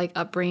best like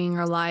upbringing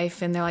or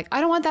life, and they're like,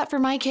 I don't want that for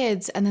my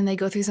kids, and then they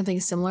go through something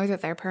similar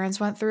that their parents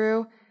went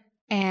through,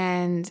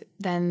 and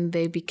then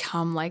they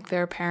become like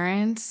their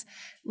parents,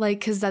 like,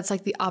 because that's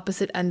like the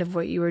opposite end of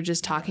what you were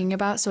just talking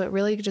about. So it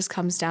really just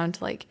comes down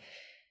to like,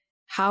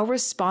 how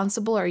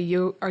responsible are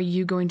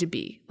you going to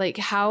be? Like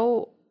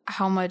how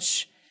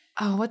much,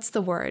 what's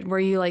the word, where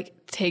you like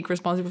take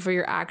responsibility for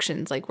your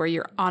actions, like where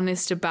you're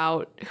honest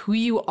about who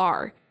you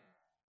are.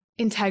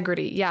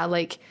 Integrity. Yeah.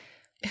 Like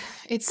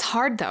it's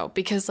hard though,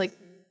 because like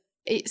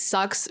it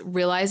sucks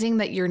realizing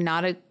that you're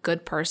not a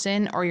good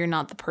person, or you're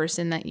not the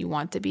person that you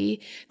want to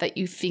be, that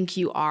you think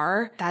you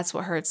are. That's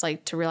what hurts,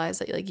 like to realize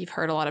that like you've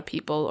hurt a lot of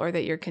people, or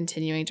that you're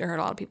continuing to hurt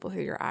a lot of people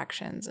through your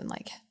actions. And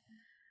like,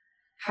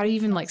 how do you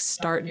even like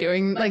start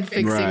doing like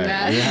fixing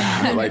that?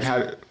 Yeah. Like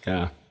how,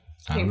 yeah.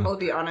 It's painful to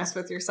be honest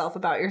with yourself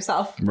about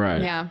yourself.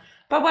 Right. Yeah.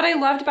 But what I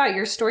loved about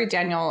your story,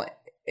 Daniel,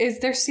 is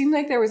there seemed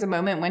like there was a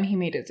moment when he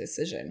made a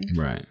decision.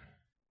 Right.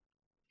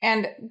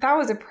 And that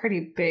was a pretty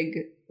big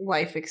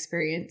life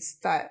experience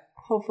that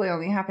hopefully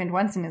only happened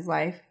once in his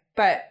life.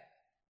 But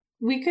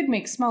we could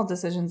make small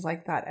decisions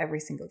like that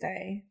every single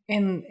day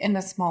in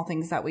the small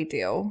things that we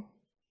do,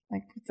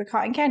 like with the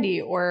cotton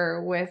candy,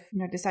 or with, you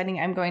know, deciding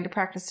I'm going to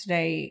practice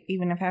today,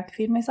 even if I have to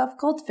feed myself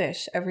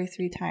goldfish every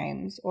 3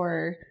 times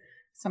or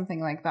something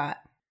like that.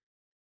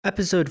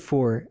 Episode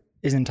 4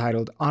 is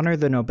entitled Honor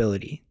the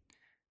Nobility.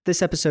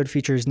 This episode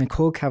features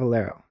Nicole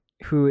Cavallero,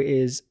 who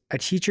is a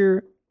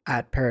teacher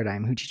at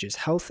Paradigm who teaches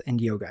health and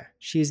yoga.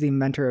 She is the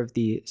inventor of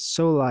the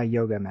Sola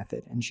Yoga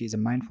method, and she's a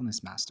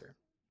mindfulness master.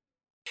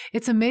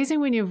 It's amazing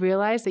when you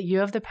realize that you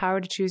have the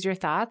power to choose your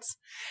thoughts,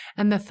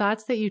 and the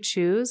thoughts that you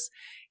choose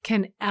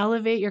can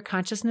elevate your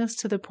consciousness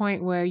to the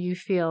point where you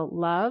feel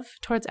love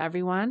towards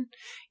everyone.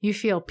 You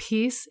feel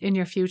peace in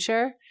your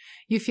future.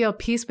 You feel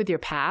peace with your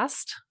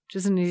past, which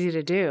isn't easy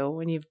to do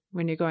when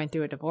you're going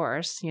through a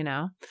divorce, you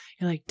know.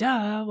 You're like,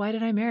 duh, why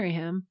did I marry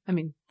him? I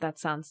mean, that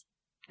sounds...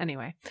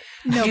 Anyway.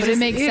 No, but it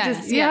makes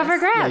sense. You have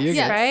regrets,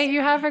 Yeah, right?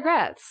 You have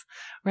regrets,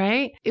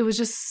 right? It was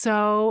just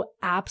so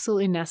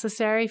absolutely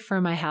necessary for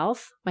my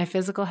health, my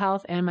physical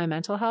health and my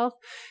mental health,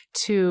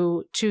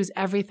 to choose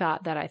every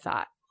thought that I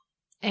thought.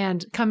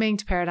 And coming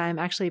to Paradigm,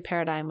 actually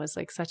Paradigm was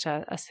like such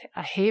a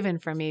haven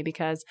for me,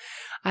 because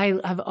I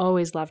have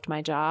always loved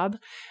my job,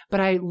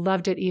 but I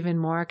loved it even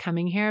more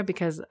coming here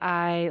because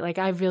I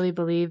really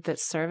believe that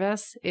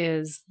service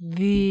is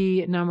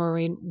the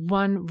number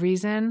one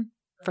reason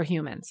for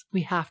humans.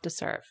 We have to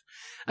serve.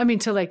 I mean,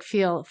 to like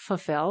feel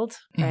fulfilled,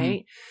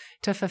 right?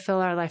 To fulfill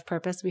our life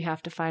purpose, we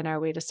have to find our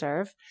way to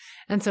serve.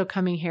 And so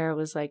coming here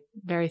was like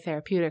very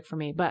therapeutic for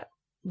me. But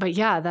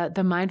yeah,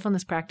 the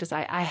mindfulness practice,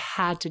 I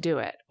had to do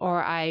it,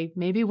 or I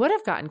maybe would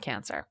have gotten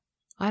cancer.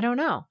 I don't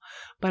know.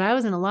 But I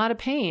was in a lot of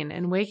pain,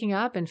 and waking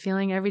up and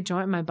feeling every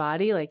joint in my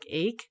body like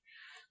ache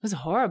was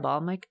horrible.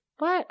 I'm like,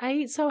 what? I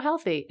eat so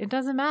healthy. It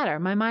doesn't matter.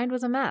 My mind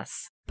was a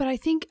mess. But I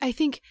think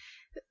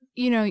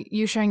you know,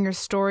 you sharing your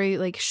story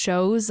like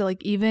shows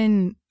like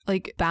even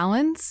like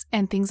balance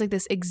and things like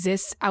this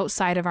exists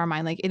outside of our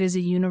mind. Like it is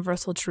a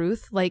universal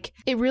truth. Like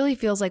it really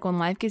feels like when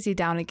life gets you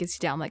down, it gets you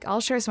down. Like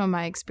I'll share some of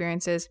my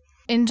experiences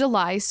in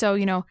July. So,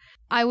 you know,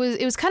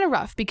 it was kind of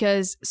rough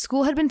because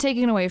school had been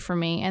taken away from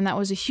me, and that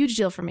was a huge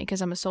deal for me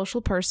because I'm a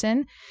social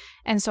person.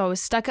 And so I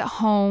was stuck at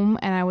home,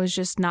 and I was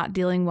just not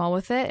dealing well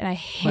with it. And I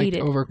hated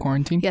like over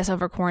quarantine. Yes,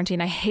 over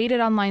quarantine. I hated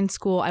online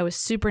school. I was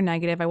super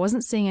negative. I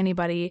wasn't seeing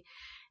anybody.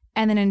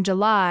 And then in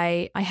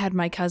July, I had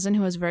my cousin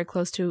who was very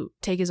close to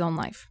take his own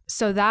life.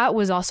 So that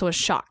was also a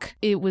shock.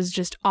 It was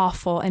just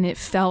awful, and it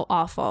felt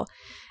awful.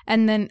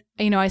 And then,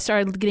 you know, I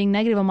started getting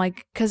negative. I'm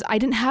like, because I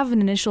didn't have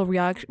an initial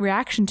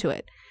reaction to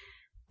it.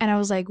 And I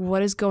was like,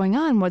 what is going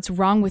on? What's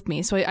wrong with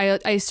me? So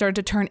I started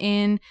to turn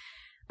in.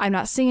 I'm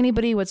not seeing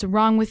anybody. What's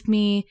wrong with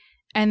me?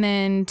 And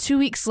then 2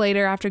 weeks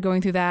later, after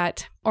going through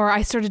that,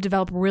 I started to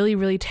develop really,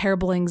 really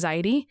terrible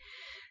anxiety,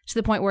 to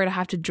the point where I'd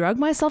have to drug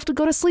myself to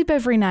go to sleep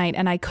every night,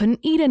 and I couldn't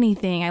eat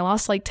anything. I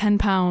lost like 10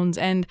 pounds,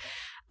 and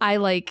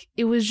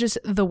it was just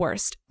the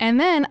worst. And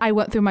then I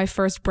went through my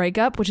first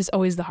breakup, which is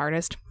always the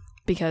hardest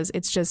because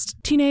it's just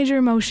teenager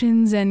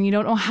emotions and you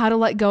don't know how to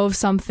let go of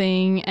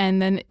something.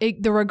 And then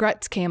the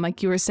regrets came,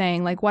 like you were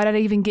saying, like, why did I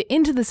even get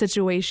into the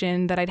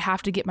situation that I'd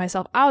have to get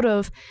myself out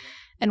of?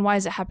 And why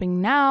is it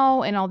happening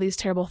now? And all these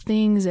terrible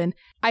things. And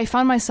I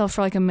found myself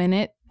for like a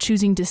minute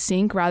choosing to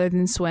sink rather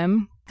than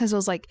swim, because I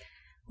was like,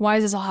 why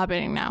is this all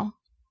happening now?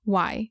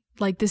 Why?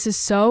 Like, this is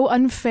so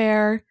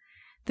unfair.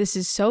 This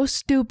is so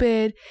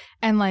stupid.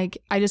 And like,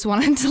 I just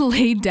wanted to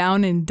lay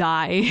down and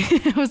die.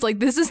 I was like,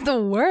 this is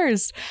the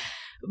worst.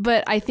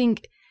 But I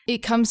think it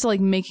comes to like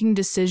making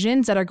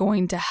decisions that are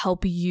going to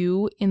help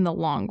you in the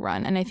long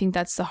run. And I think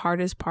that's the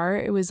hardest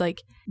part. It was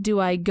like, do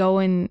I go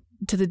and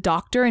to the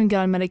doctor and get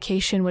on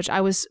medication, which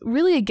I was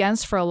really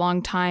against for a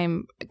long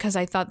time because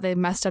I thought they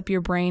messed up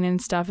your brain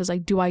and stuff. Is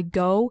like, do I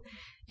go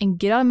and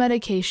get on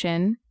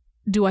medication?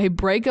 Do I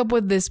break up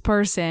with this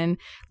person?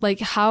 Like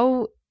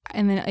how?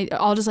 And then it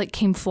all just like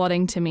came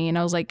flooding to me. And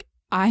I was like,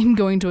 I'm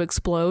going to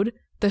explode.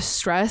 The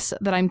stress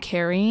that I'm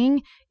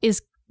carrying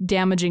is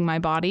damaging my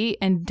body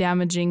and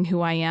damaging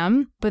who I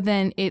am. But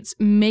then it's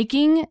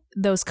making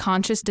those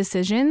conscious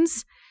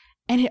decisions.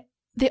 And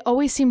they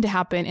always seem to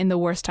happen in the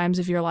worst times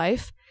of your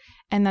life.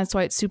 And that's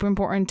why it's super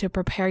important to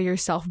prepare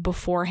yourself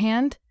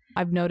beforehand.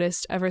 I've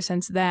noticed ever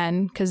since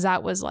then, because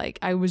that was like,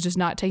 I was just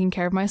not taking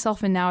care of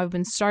myself. And now I've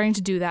been starting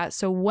to do that.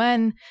 So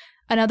when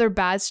another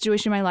bad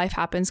situation in my life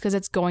happens, because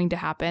it's going to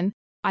happen,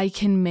 I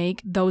can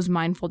make those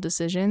mindful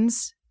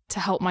decisions to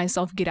help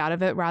myself get out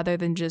of it rather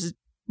than just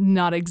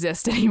not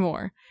exist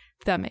anymore,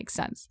 if that makes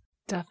sense.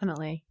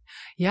 Definitely.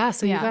 Yeah.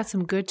 So you got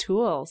some good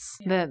tools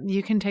that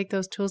you can take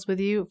those tools with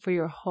you for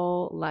your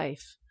whole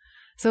life.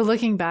 So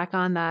looking back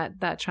on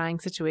that trying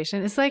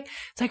situation, it's like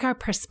our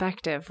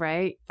perspective,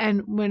 right?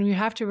 And when you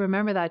have to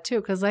remember that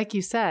too, because like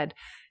you said,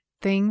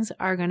 things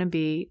are going to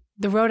be,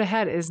 the road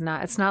ahead it's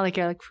not like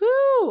you're like,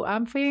 whoo,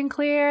 I'm free and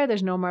clear.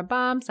 There's no more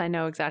bumps. I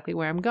know exactly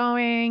where I'm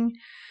going,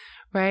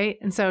 right?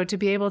 And so to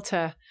be able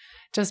to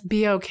just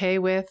be okay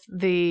with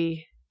the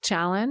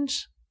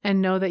challenge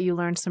and know that you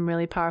learned some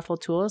really powerful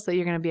tools that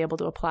you're going to be able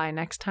to apply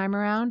next time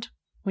around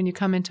when you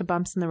come into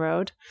bumps in the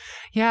road.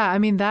 Yeah, I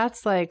mean,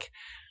 that's like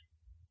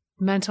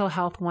mental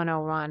health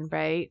 101,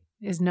 right?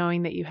 Is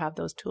knowing that you have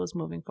those tools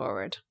moving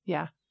forward.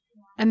 Yeah.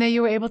 And that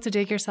you were able to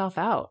dig yourself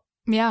out.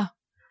 Yeah.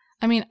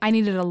 I mean, I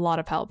needed a lot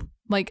of help,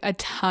 like a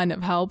ton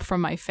of help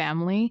from my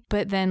family.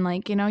 But then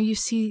like, you know, you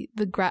see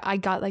I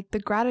got like the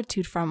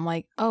gratitude from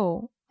like,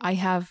 oh, I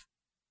have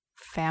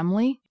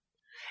family.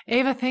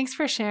 Ava, thanks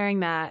for sharing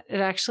that. It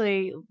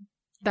actually,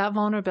 that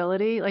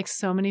vulnerability, like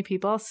so many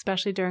people,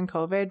 especially during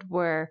COVID,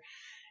 were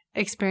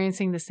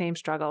experiencing the same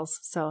struggles.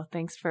 So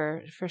thanks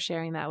for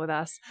sharing that with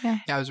us. Yeah,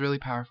 it was really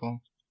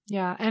powerful.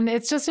 Yeah. And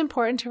it's just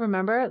important to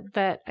remember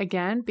that,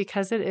 again,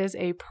 because it is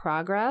a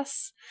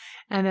progress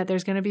and that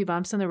there's going to be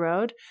bumps in the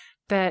road,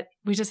 that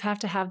we just have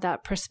to have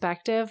that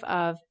perspective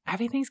of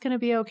everything's going to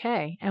be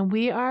okay. And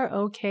we are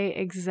okay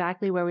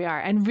exactly where we are.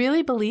 And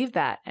really believe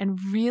that.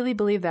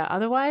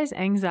 Otherwise,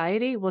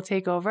 anxiety will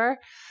take over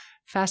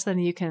faster than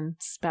you can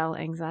spell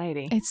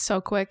anxiety. It's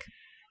so quick.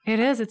 It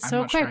is. It's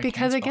so quick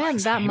because, again,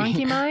 that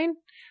monkey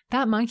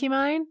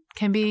mind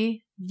can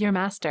be your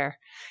master.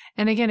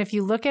 And again, if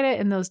you look at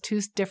it in those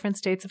two different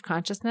states of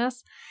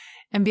consciousness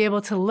and be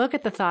able to look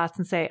at the thoughts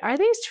and say, are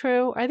these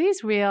true? Are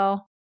these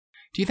real?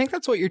 Do you think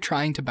that's what you're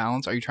trying to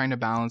balance? Are you trying to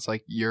balance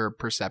like your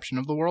perception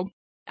of the world?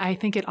 I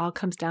think it all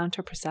comes down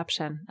to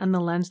perception and the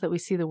lens that we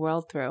see the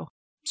world through.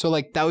 So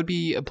like that would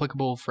be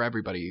applicable for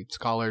everybody,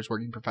 scholars,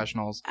 working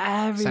professionals,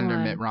 everyone. Senator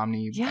Mitt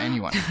Romney,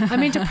 anyone. I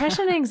mean,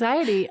 depression and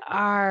anxiety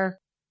are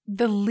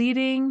the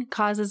leading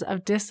causes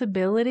of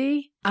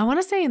disability, I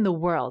want to say in the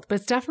world, but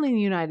it's definitely in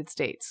the United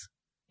States.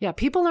 Yeah,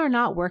 people are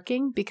not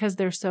working because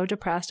they're so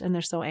depressed and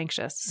they're so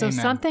anxious. So Amen.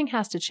 Something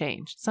has to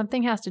change.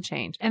 Something has to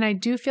change. And I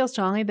do feel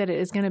strongly that it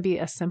is going to be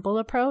a simple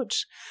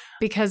approach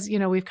because, you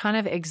know, we've kind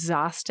of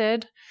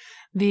exhausted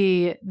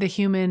the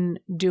human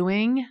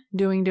doing.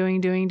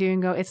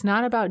 Go. It's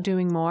not about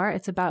doing more.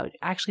 It's about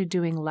actually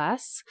doing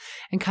less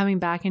and coming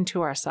back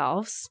into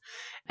ourselves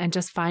and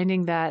just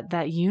finding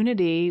that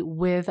unity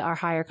with our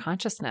higher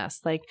consciousness.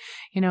 Like,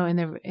 you know,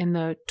 in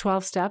the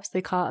 12 steps,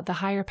 they call it the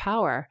higher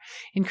power.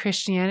 In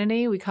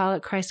Christianity, we call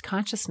it Christ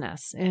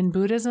consciousness. In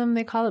Buddhism,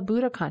 they call it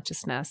Buddha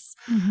consciousness.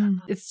 Mm-hmm.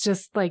 It's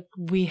just like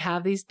we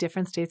have these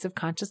different states of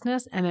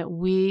consciousness and that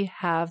we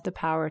have the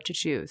power to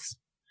choose.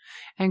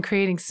 And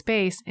creating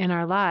space in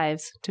our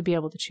lives to be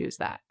able to choose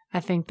that. I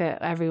think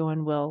that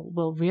everyone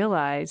will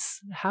realize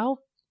how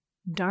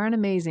darn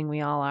amazing we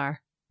all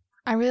are.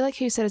 I really like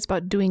how you said it's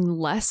about doing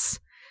less.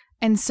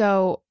 And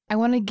so I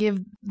want to give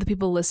the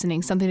people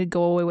listening something to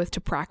go away with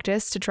to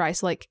practice, to try.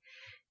 So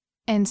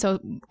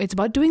it's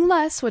about doing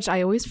less, which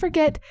I always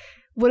forget.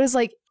 What is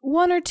like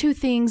one or two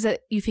things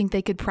that you think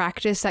they could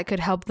practice that could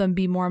help them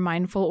be more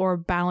mindful or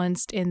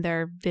balanced in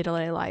their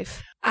day-to-day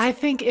life? I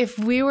think if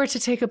we were to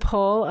take a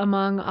poll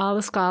among all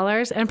the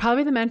scholars and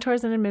probably the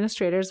mentors and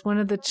administrators, one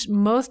of the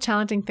most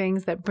challenging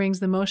things that brings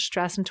the most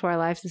stress into our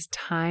lives is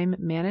time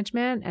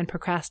management and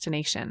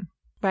procrastination,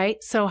 right?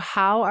 So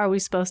how are we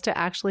supposed to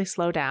actually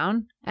slow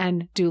down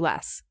and do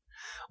less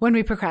when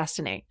we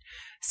procrastinate?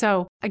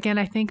 So again,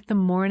 I think the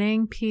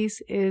morning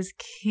piece is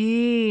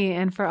key.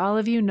 And for all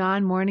of you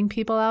non-morning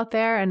people out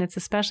there, and it's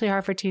especially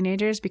hard for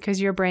teenagers because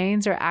your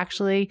brains are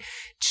actually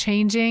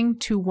changing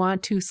to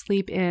want to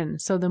sleep in.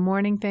 So the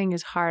morning thing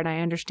is hard. I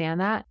understand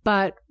that.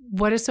 But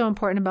what is so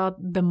important about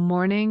the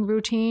morning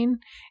routine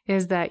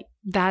is that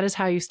is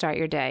how you start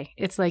your day.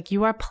 It's like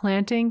you are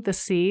planting the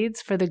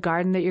seeds for the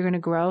garden that you're going to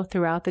grow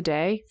throughout the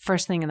day,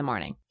 first thing in the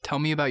morning. Tell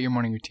me about your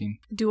morning routine.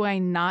 Do I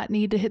not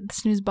need to hit the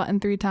snooze button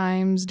 3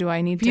 times? Do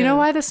I need to? You know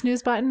why the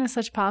snooze button is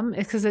such a problem?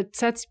 It's because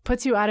it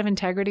puts you out of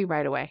integrity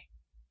right away.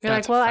 You're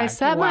That's like, well, a I fact.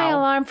 set my Wow.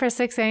 alarm for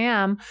 6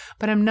 a.m.,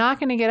 but I'm not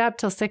going to get up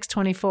till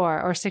 6:24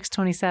 or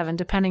 6:27,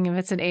 depending if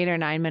it's an 8 or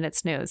 9 minute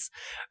snooze,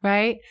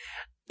 right?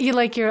 You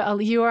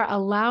are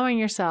allowing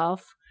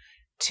yourself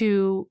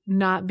to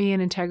not be in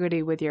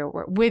integrity with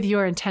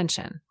your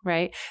intention,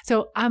 right?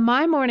 So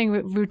my morning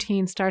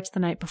routine starts the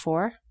night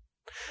before.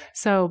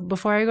 So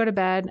before I go to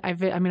bed, I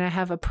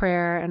have a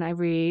prayer and I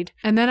read,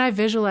 and then I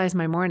visualize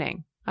my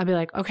morning. I'll be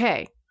like,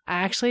 okay,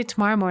 actually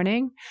tomorrow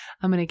morning,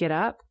 I'm going to get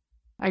up.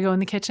 I go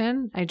in the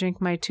kitchen. I drink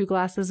my 2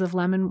 glasses of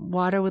lemon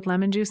water with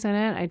lemon juice in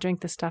it. I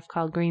drink this stuff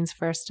called Greens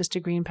First, just a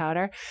green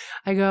powder.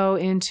 I go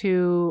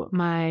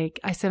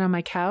I sit on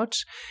my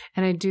couch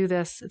and I do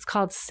this. It's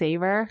called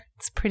Savor.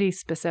 It's pretty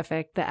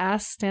specific. The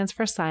S stands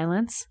for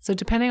silence. So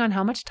depending on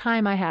how much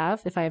time I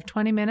have, if I have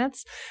 20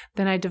 minutes,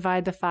 then I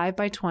divide the 5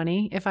 by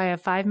 20. If I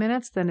have 5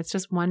 minutes, then it's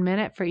just 1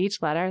 minute for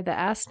each letter. The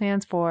S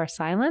stands for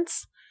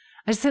silence.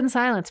 I sit in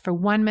silence for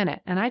 1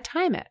 minute and I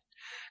time it,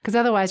 because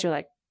otherwise you're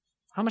like,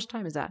 how much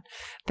time is that?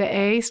 The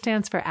A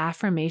stands for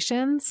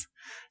affirmations.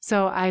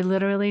 So I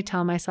literally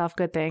tell myself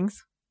good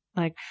things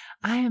like,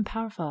 I am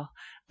powerful.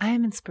 I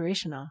am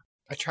inspirational.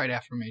 I tried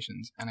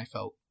affirmations and I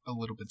felt a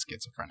little bit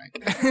schizophrenic.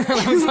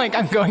 I was like,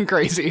 I'm going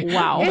crazy.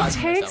 Wow. It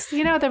takes,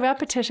 the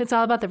repetition. It's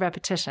all about the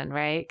repetition,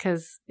 right?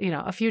 Because,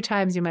 a few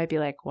times you might be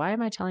like, why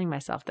am I telling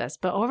myself this?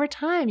 But over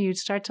time, you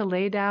start to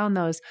lay down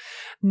those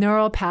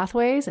neural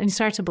pathways and you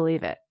start to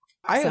believe it.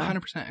 I So-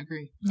 100%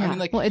 agree. Yeah. I mean,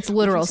 like, Well, it's you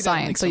literal can see that in,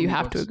 like, science, so some you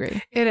have to books.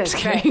 agree. It is.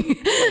 Okay. Right?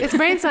 It's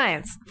brain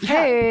science. Yeah,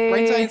 Hey.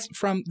 brain science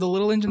from the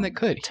little engine that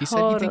could. He said,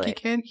 you think you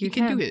can? You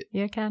can do it.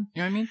 You can.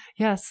 You know what I mean?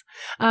 Yes.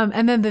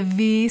 And then the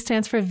V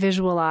stands for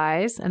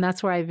visualize, and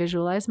that's where I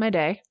visualize my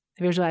day.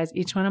 I visualize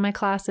each one of my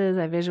classes.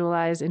 I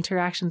visualize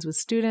interactions with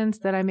students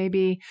that I may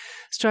be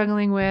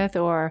struggling with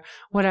or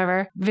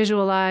whatever.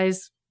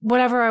 Visualize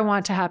whatever I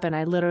want to happen.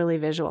 I literally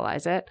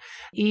visualize it.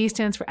 E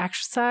stands for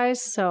exercise.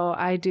 So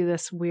I do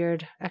this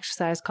weird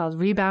exercise called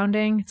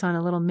rebounding. It's on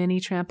a little mini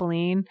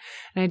trampoline.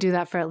 And I do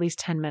that for at least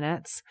 10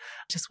 minutes.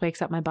 It just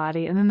wakes up my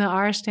body. And then the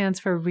R stands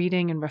for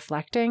reading and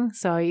reflecting.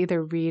 So I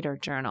either read or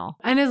journal.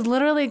 And it's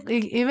literally,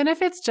 even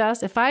if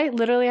I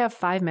literally have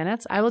 5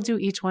 minutes, I will do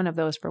each one of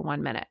those for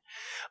 1 minute.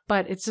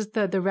 But it's just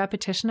the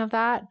repetition of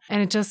that.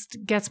 And it just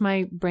gets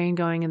my brain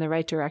going in the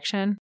right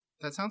direction.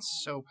 That sounds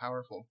so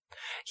powerful.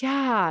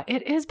 Yeah,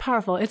 it is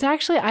powerful. It's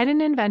actually, I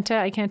didn't invent it.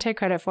 I can't take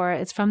credit for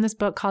it. It's from this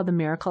book called The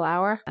Miracle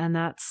Hour. And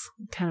that's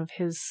kind of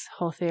his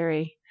whole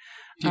theory.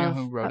 Do you know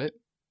who wrote it?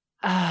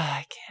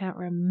 I can't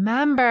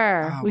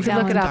remember. Oh, We could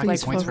Alan look it up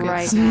Ducky's like for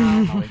right guys.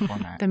 now.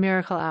 The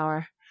Miracle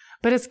Hour.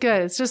 But it's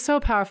good. It's just so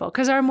powerful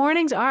because our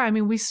mornings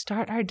we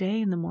start our day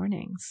in the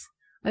mornings.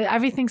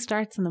 Everything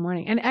starts in the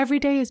morning and every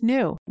day is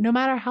new. No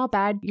matter how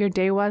bad your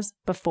day was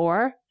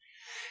before,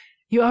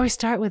 you always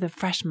start with a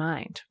fresh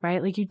mind,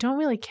 right? Like you don't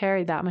really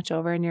carry that much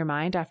over in your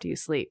mind after you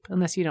sleep,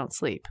 unless you don't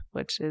sleep,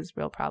 which is a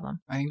real problem.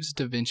 I think it was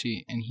Da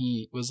Vinci, and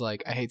he was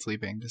like, I hate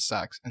sleeping. This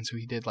sucks. And so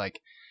he did like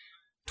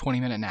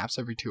 20-minute naps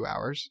every 2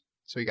 hours.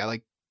 So he got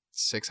like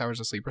 6 hours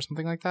of sleep or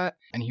something like that.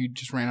 And he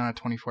just ran on a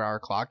 24-hour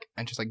clock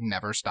and just like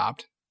never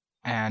stopped.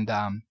 And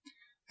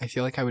I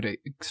feel like I would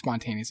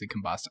spontaneously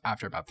combust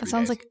after about 3 That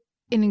sounds days. like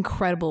an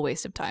incredible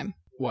waste of time,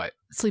 What?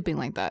 sleeping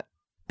like that.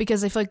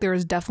 Because I feel like there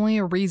is definitely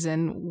a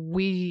reason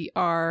we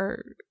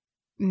are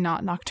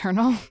not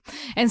nocturnal.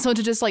 And so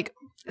to just like,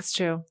 It's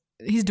true.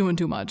 he's doing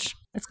too much.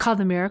 It's called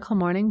The Miracle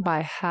Morning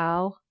by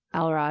Hal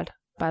Elrod,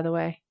 by the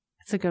way.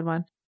 It's a good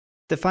one.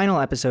 The final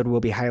episode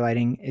we'll be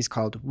highlighting is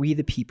called We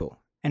the People,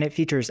 and it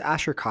features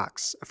Asher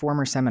Cox, a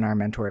former seminar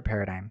mentor at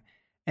Paradigm,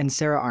 and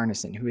Sarah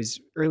Arneson, who was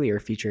earlier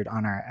featured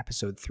on our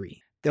episode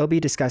 3. They'll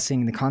be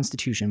discussing the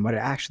Constitution, what it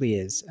actually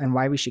is, and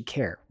why we should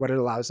care, what it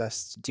allows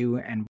us to do,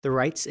 and the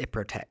rights it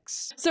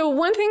protects. So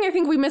one thing I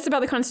think we miss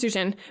about the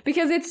Constitution,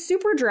 because it's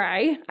super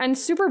dry and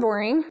super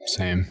boring,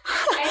 Same.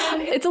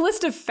 and it's a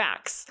list of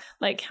facts.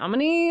 Like how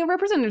many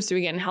representatives do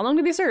we get and how long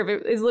do they serve?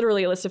 It is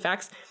literally a list of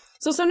facts.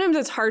 So sometimes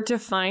it's hard to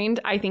find,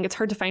 I think it's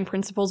hard to find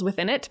principles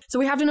within it. So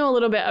we have to know a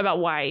little bit about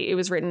why it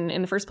was written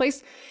in the first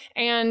place.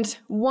 And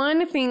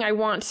one thing I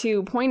want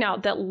to point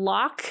out that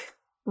Locke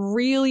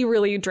really,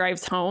 really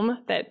drives home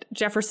that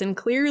Jefferson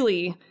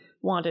clearly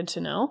wanted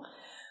to know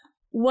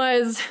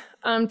was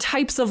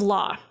types of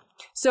law.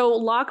 So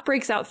Locke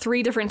breaks out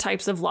 3 different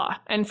types of law.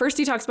 And first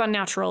he talks about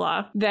natural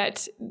law,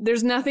 that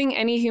there's nothing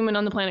any human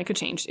on the planet could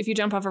change. If you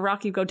jump off a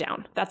rock, you go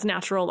down. That's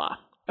natural law.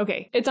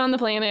 Okay, it's on the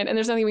planet and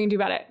there's nothing we can do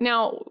about it.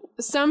 Now,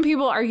 some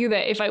people argue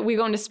that if we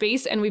go into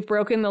space and we've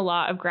broken the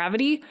law of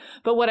gravity,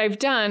 but what I've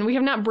done, we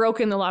have not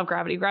broken the law of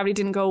gravity. Gravity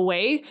didn't go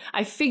away.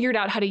 I figured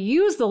out how to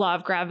use the law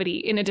of gravity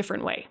in a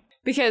different way.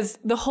 Because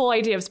the whole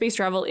idea of space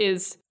travel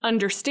is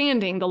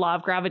understanding the law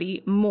of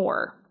gravity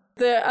more.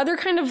 The other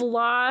kind of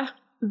law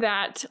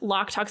that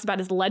Locke talks about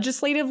is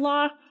legislative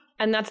law,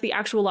 and that's the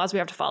actual laws we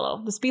have to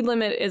follow. The speed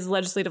limit is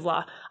legislative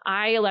law.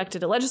 I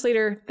elected a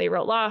legislator, they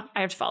wrote law,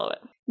 I have to follow it.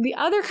 The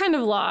other kind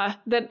of law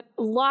that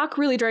Locke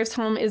really drives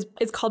home is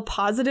called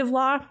positive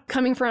law,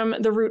 coming from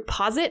the root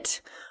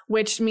posit,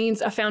 which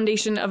means a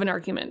foundation of an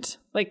argument,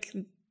 like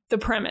the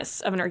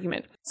premise of an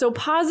argument. So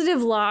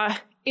positive law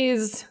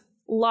is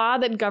law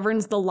that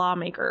governs the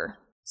lawmaker.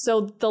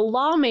 So the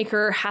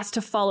lawmaker has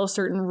to follow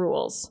certain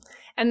rules.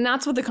 And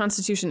that's what the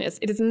Constitution is.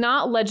 It is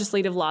not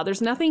legislative law.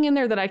 There's nothing in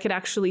there that I could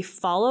actually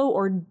follow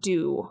or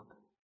do.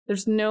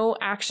 There's no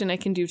action I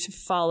can do to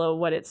follow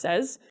what it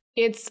says.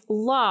 It's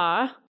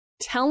law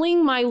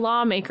telling my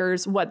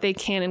lawmakers what they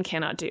can and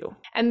cannot do.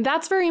 And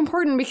that's very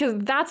important because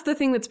that's the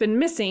thing that's been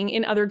missing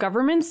in other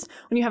governments.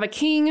 When you have a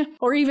king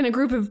or even a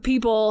group of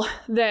people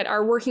that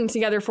are working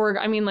together for,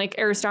 like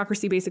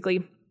aristocracy,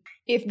 basically,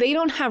 if they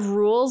don't have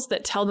rules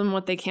that tell them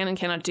what they can and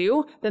cannot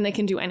do, then they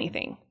can do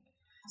anything.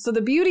 So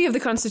the beauty of the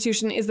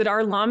Constitution is that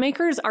our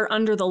lawmakers are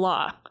under the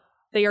law.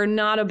 They are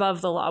not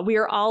above the law. We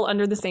are all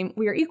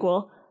we are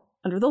equal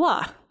under the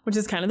law, which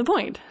is kind of the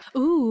point.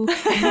 Ooh.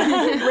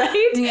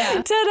 Right?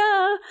 Yeah.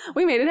 Ta-da!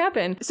 We made it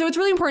happen. So it's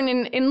really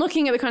important in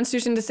looking at the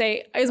Constitution to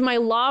say, is my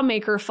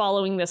lawmaker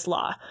following this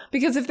law?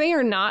 Because if they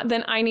are not,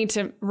 then I need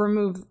to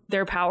remove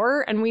their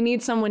power, and we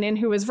need someone in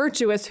who is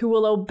virtuous, who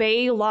will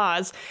obey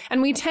laws.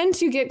 And we tend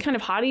to get kind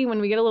of haughty when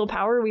we get a little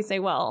power. We say,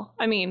 well,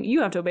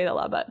 you have to obey the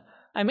law, but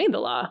I made the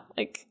law.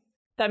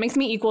 That makes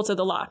me equal to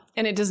the law,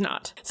 and it does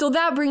not. So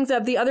that brings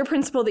up the other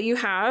principle that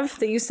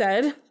you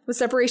said, the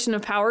separation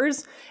of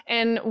powers.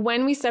 And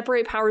when we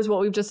separate powers,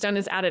 what we've just done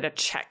is added a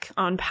check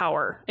on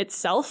power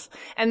itself.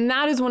 And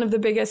that is one of the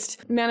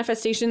biggest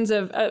manifestations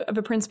of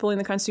a principle in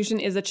the Constitution,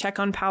 is a check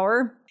on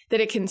power,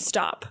 that it can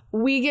stop.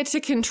 We get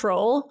to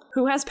control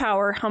who has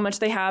power, how much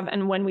they have,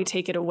 and when we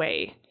take it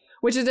away,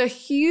 which is a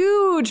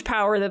huge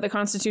power that the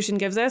Constitution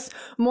gives us,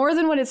 more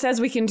than what it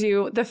says we can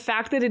do. The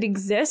fact that it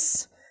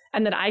exists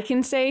and that I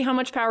can say how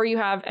much power you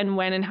have and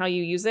when and how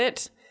you use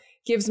it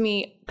gives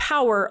me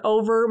power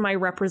over my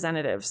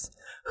representatives,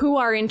 who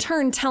are in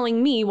turn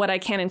telling me what I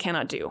can and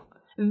cannot do.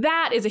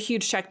 That is a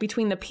huge check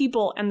between the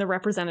people and the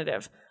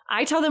representative.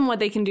 I tell them what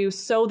they can do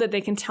so that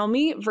they can tell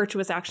me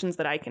virtuous actions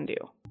that I can do.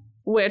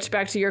 Which,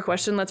 back to your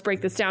question, let's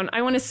break this down.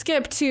 I want to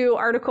skip to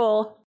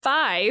Article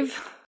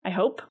 5, I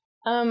hope,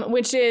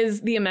 which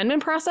is the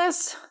amendment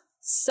process.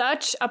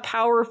 Such a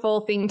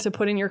powerful thing to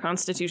put in your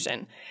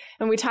Constitution.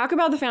 And we talk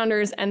about the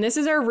founders, and this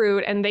is our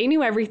root, and they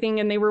knew everything,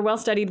 and they were well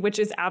studied, which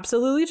is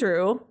absolutely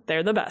true.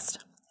 They're the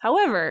best.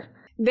 However,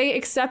 they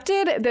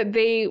accepted that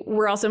they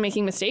were also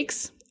making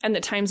mistakes, and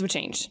that times would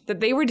change,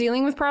 that they were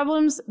dealing with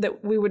problems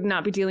that we would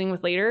not be dealing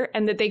with later,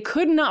 and that they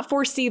could not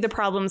foresee the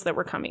problems that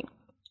were coming.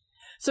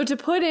 So to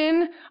put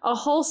in a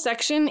whole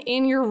section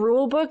in your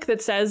rule book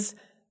that says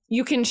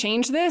you can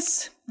change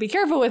this, be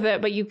careful with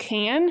it, but you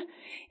can,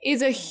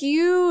 is a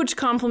huge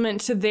compliment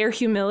to their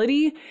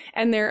humility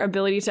and their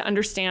ability to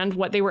understand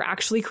what they were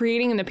actually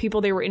creating and the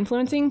people they were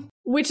influencing,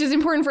 which is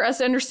important for us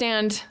to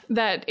understand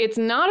that it's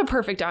not a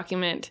perfect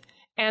document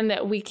and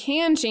that we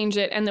can change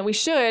it and that we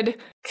should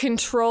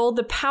control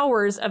the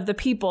powers of the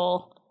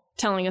people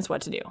telling us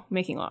what to do,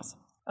 making laws.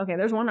 Okay,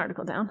 there's one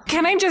article down.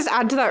 Can I just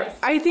add to that?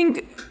 I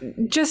think,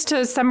 just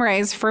to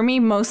summarize for me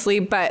mostly,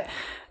 but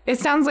it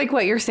sounds like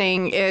what you're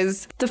saying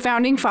is the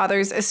founding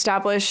fathers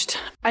established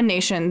a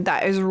nation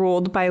that is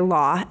ruled by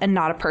law and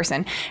not a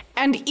person.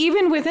 And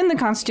even within the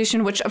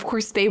Constitution, which of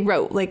course they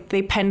wrote,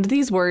 they penned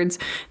these words,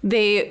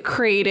 they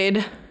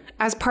created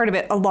as part of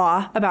it a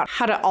law about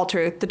how to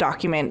alter the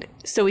document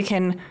so we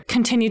can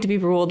continue to be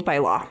ruled by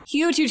law.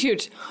 Huge, huge,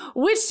 huge.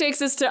 Which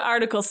takes us to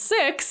Article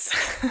 6.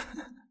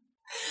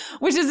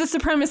 Which is the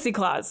supremacy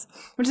clause,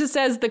 which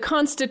says the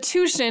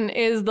Constitution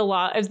is the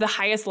law, is the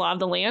highest law of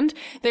the land.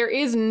 There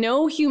is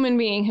no human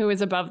being who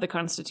is above the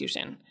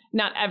Constitution,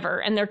 not ever,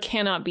 and there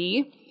cannot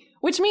be,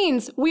 which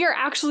means we are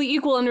actually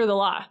equal under the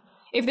law.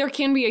 If there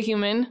can be a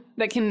human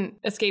that can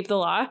escape the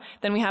law,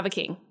 then we have a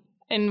king.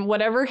 And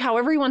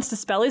however he wants to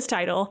spell his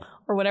title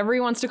or whatever he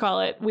wants to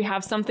call it, we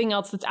have something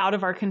else that's out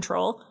of our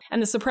control.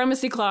 And the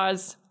supremacy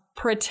clause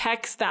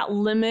protects that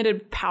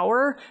limited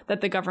power that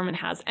the government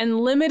has. And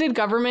limited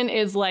government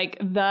is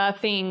the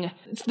thing.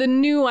 It's the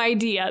new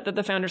idea that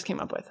the founders came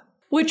up with.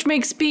 Which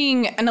makes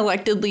being an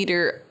elected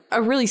leader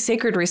a really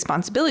sacred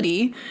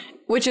responsibility,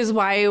 which is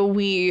why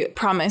we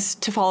promise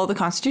to follow the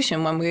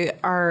Constitution when we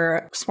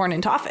are sworn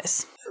into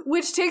office.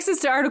 Which takes us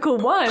to Article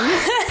 1.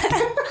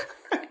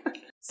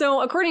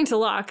 So according to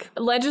Locke,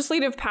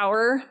 legislative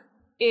power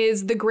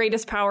is the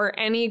greatest power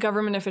any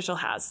government official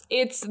has.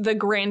 It's the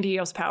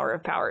grandiose power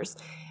of powers.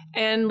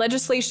 And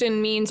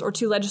legislation means, or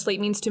to legislate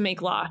means to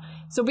make law.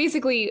 So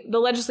basically, the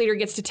legislator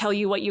gets to tell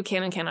you what you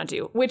can and cannot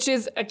do, which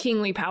is a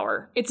kingly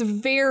power. It's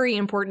very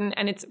important,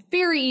 and it's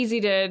very easy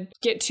to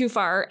get too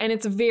far, and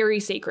it's very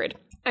sacred.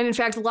 And in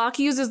fact, Locke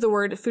uses the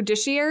word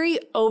fiduciary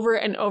over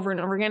and over and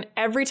over again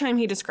every time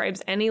he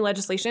describes any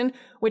legislation,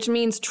 which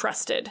means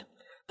trusted.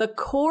 The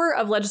core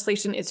of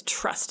legislation is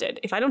trusted.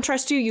 If I don't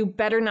trust you, you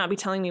better not be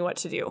telling me what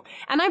to do.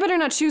 And I better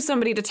not choose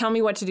somebody to tell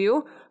me what to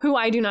do who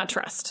I do not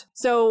trust.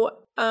 So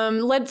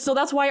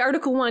that's why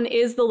Article 1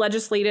 is the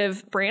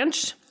legislative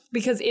branch,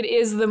 because it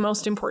is the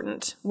most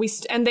important.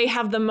 And they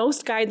have the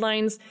most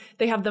guidelines,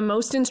 they have the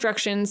most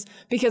instructions,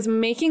 because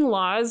making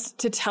laws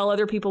to tell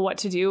other people what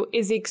to do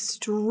is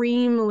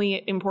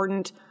extremely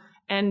important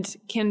and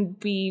can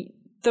be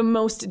the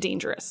most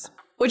dangerous.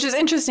 Which is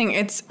interesting.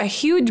 It's a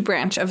huge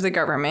branch of the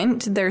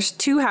government. There's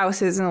 2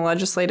 houses in the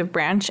legislative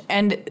branch,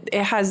 and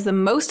it has the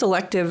most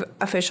elective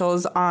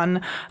officials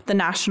on the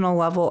national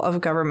level of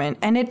government.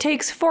 And it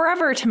takes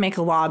forever to make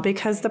a law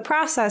because the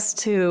process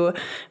to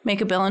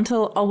make a bill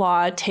into a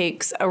law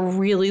takes a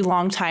really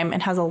long time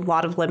and has a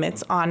lot of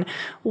limits on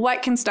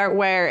what can start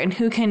where and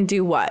who can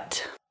do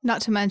what. Not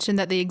to mention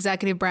that the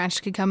executive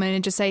branch could come in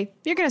and just say,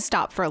 you're going to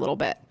stop for a little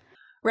bit.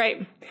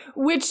 Right.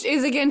 Which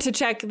is, again, to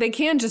check. They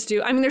can just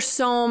do. I mean, there's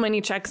so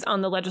many checks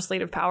on the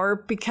legislative power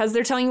because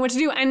they're telling you what to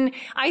do. And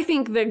I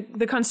think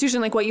the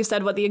Constitution, like what you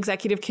said, what the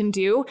executive can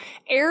do,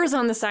 errs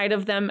on the side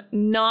of them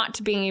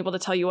not being able to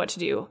tell you what to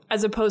do,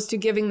 as opposed to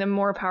giving them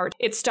more power.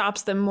 It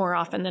stops them more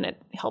often than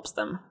it helps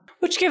them.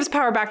 Which gives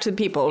power back to the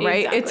people, right?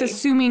 Exactly. It's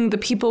assuming the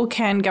people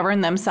can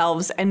govern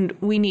themselves, and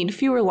we need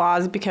fewer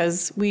laws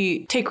because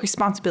we take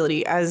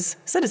responsibility as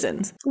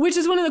citizens. Which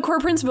is one of the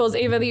core principles,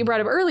 Ava, that you brought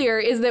up earlier,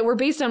 is that we're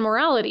based on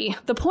morality.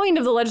 The point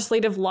of the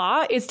legislative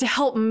law is to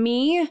help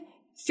me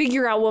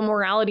figure out what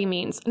morality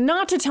means,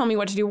 not to tell me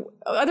what to do.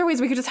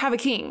 Otherwise, we could just have a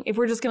king if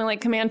we're just going to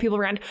command people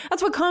around.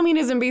 That's what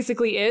communism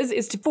basically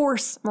is to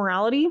force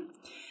morality.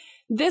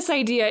 This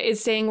idea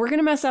is saying we're going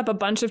to mess up a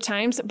bunch of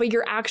times, but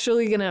you're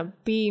actually going to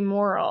be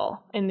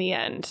moral in the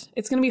end.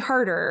 It's going to be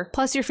harder.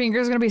 Plus, your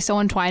fingers are going to be so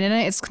entwined in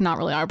it, it's not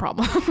really our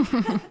problem.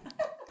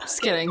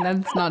 Just kidding.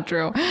 That's not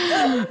true.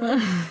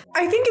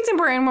 I think it's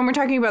important when we're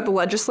talking about the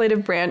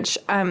legislative branch,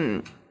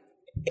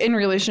 in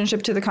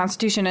relationship to the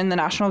Constitution and the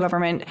national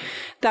government,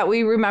 that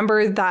we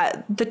remember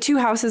that the 2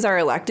 houses are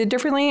elected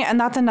differently. And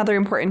that's another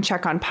important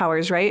check on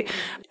powers, right?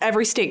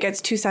 Every state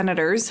gets 2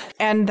 senators,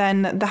 and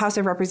then the House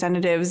of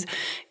Representatives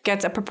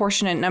gets a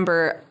proportionate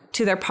number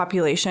to their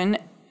population,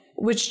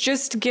 which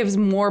just gives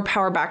more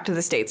power back to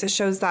the states. It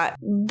shows that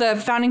the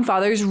founding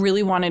fathers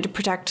really wanted to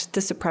protect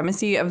the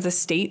supremacy of the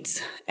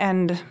states,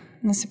 and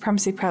the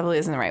supremacy probably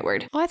isn't the right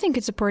word. Well, I think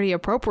it's a pretty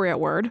appropriate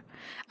word.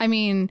 I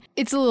mean,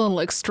 it's a little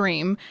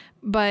extreme,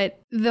 but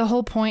the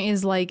whole point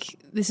is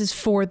this is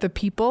for the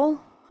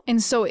people.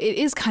 And so it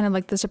is kind of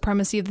like the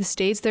supremacy of the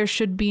states. There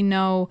should be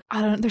no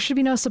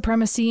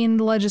supremacy in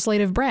the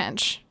legislative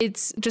branch.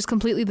 It's just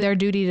completely their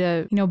duty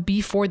to, be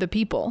for the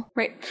people.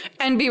 Right.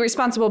 And be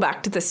responsible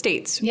back to the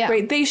states. Yeah.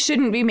 Right. They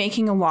shouldn't be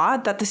making a law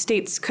that the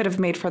states could have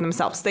made for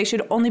themselves. They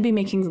should only be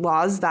making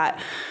laws that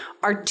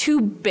are too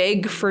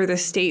big for the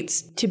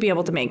states to be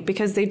able to make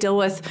because they deal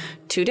with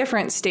 2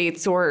 different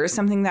states or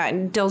something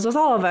that deals with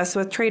all of us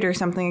with trade or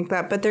something like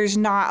that. But there's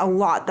not a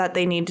lot that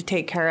they need to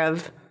take care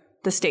of.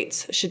 The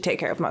states should take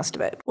care of most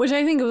of it. Which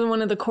I think is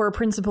one of the core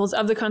principles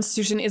of the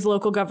Constitution is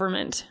local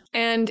government.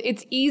 And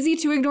it's easy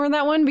to ignore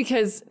that one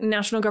because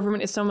national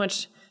government is so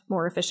much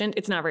more efficient.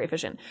 It's not very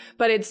efficient,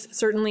 but it's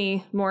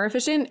certainly more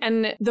efficient.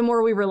 And the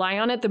more we rely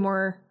on it, the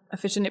more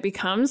efficient it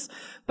becomes.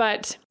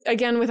 But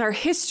again, with our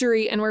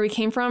history and where we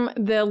came from,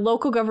 the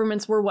local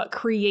governments were what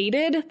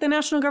created the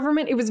national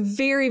government. It was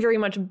very, very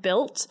much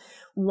built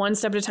one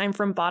step at a time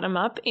from bottom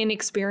up in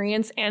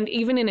experience and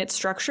even in its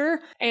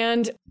structure.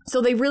 And so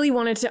they really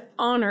wanted to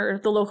honor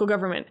the local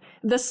government.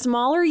 The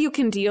smaller you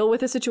can deal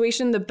with a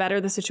situation, the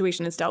better the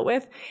situation is dealt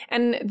with.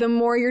 And the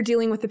more you're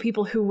dealing with the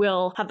people who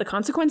will have the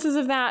consequences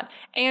of that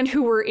and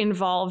who were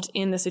involved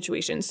in the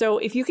situation. So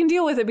if you can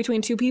deal with it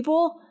between 2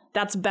 people,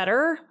 that's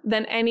better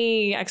than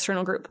any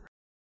external group.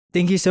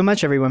 Thank you so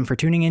much, everyone, for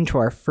tuning in to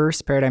our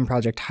first Paradigm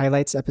Project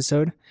Highlights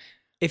episode.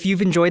 If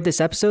you've enjoyed this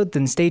episode,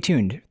 then stay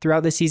tuned.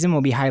 Throughout the season, we'll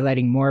be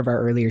highlighting more of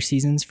our earlier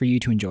seasons for you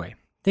to enjoy.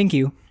 Thank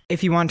you.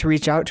 If you want to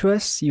reach out to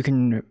us, you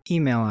can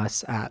email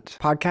us at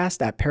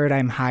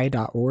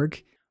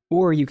podcast@paradigmhigh.org,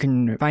 or you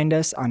can find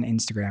us on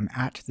Instagram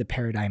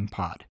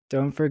 @theparadigmpod.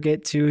 Don't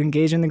forget to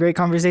engage in the great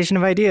conversation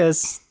of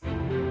ideas.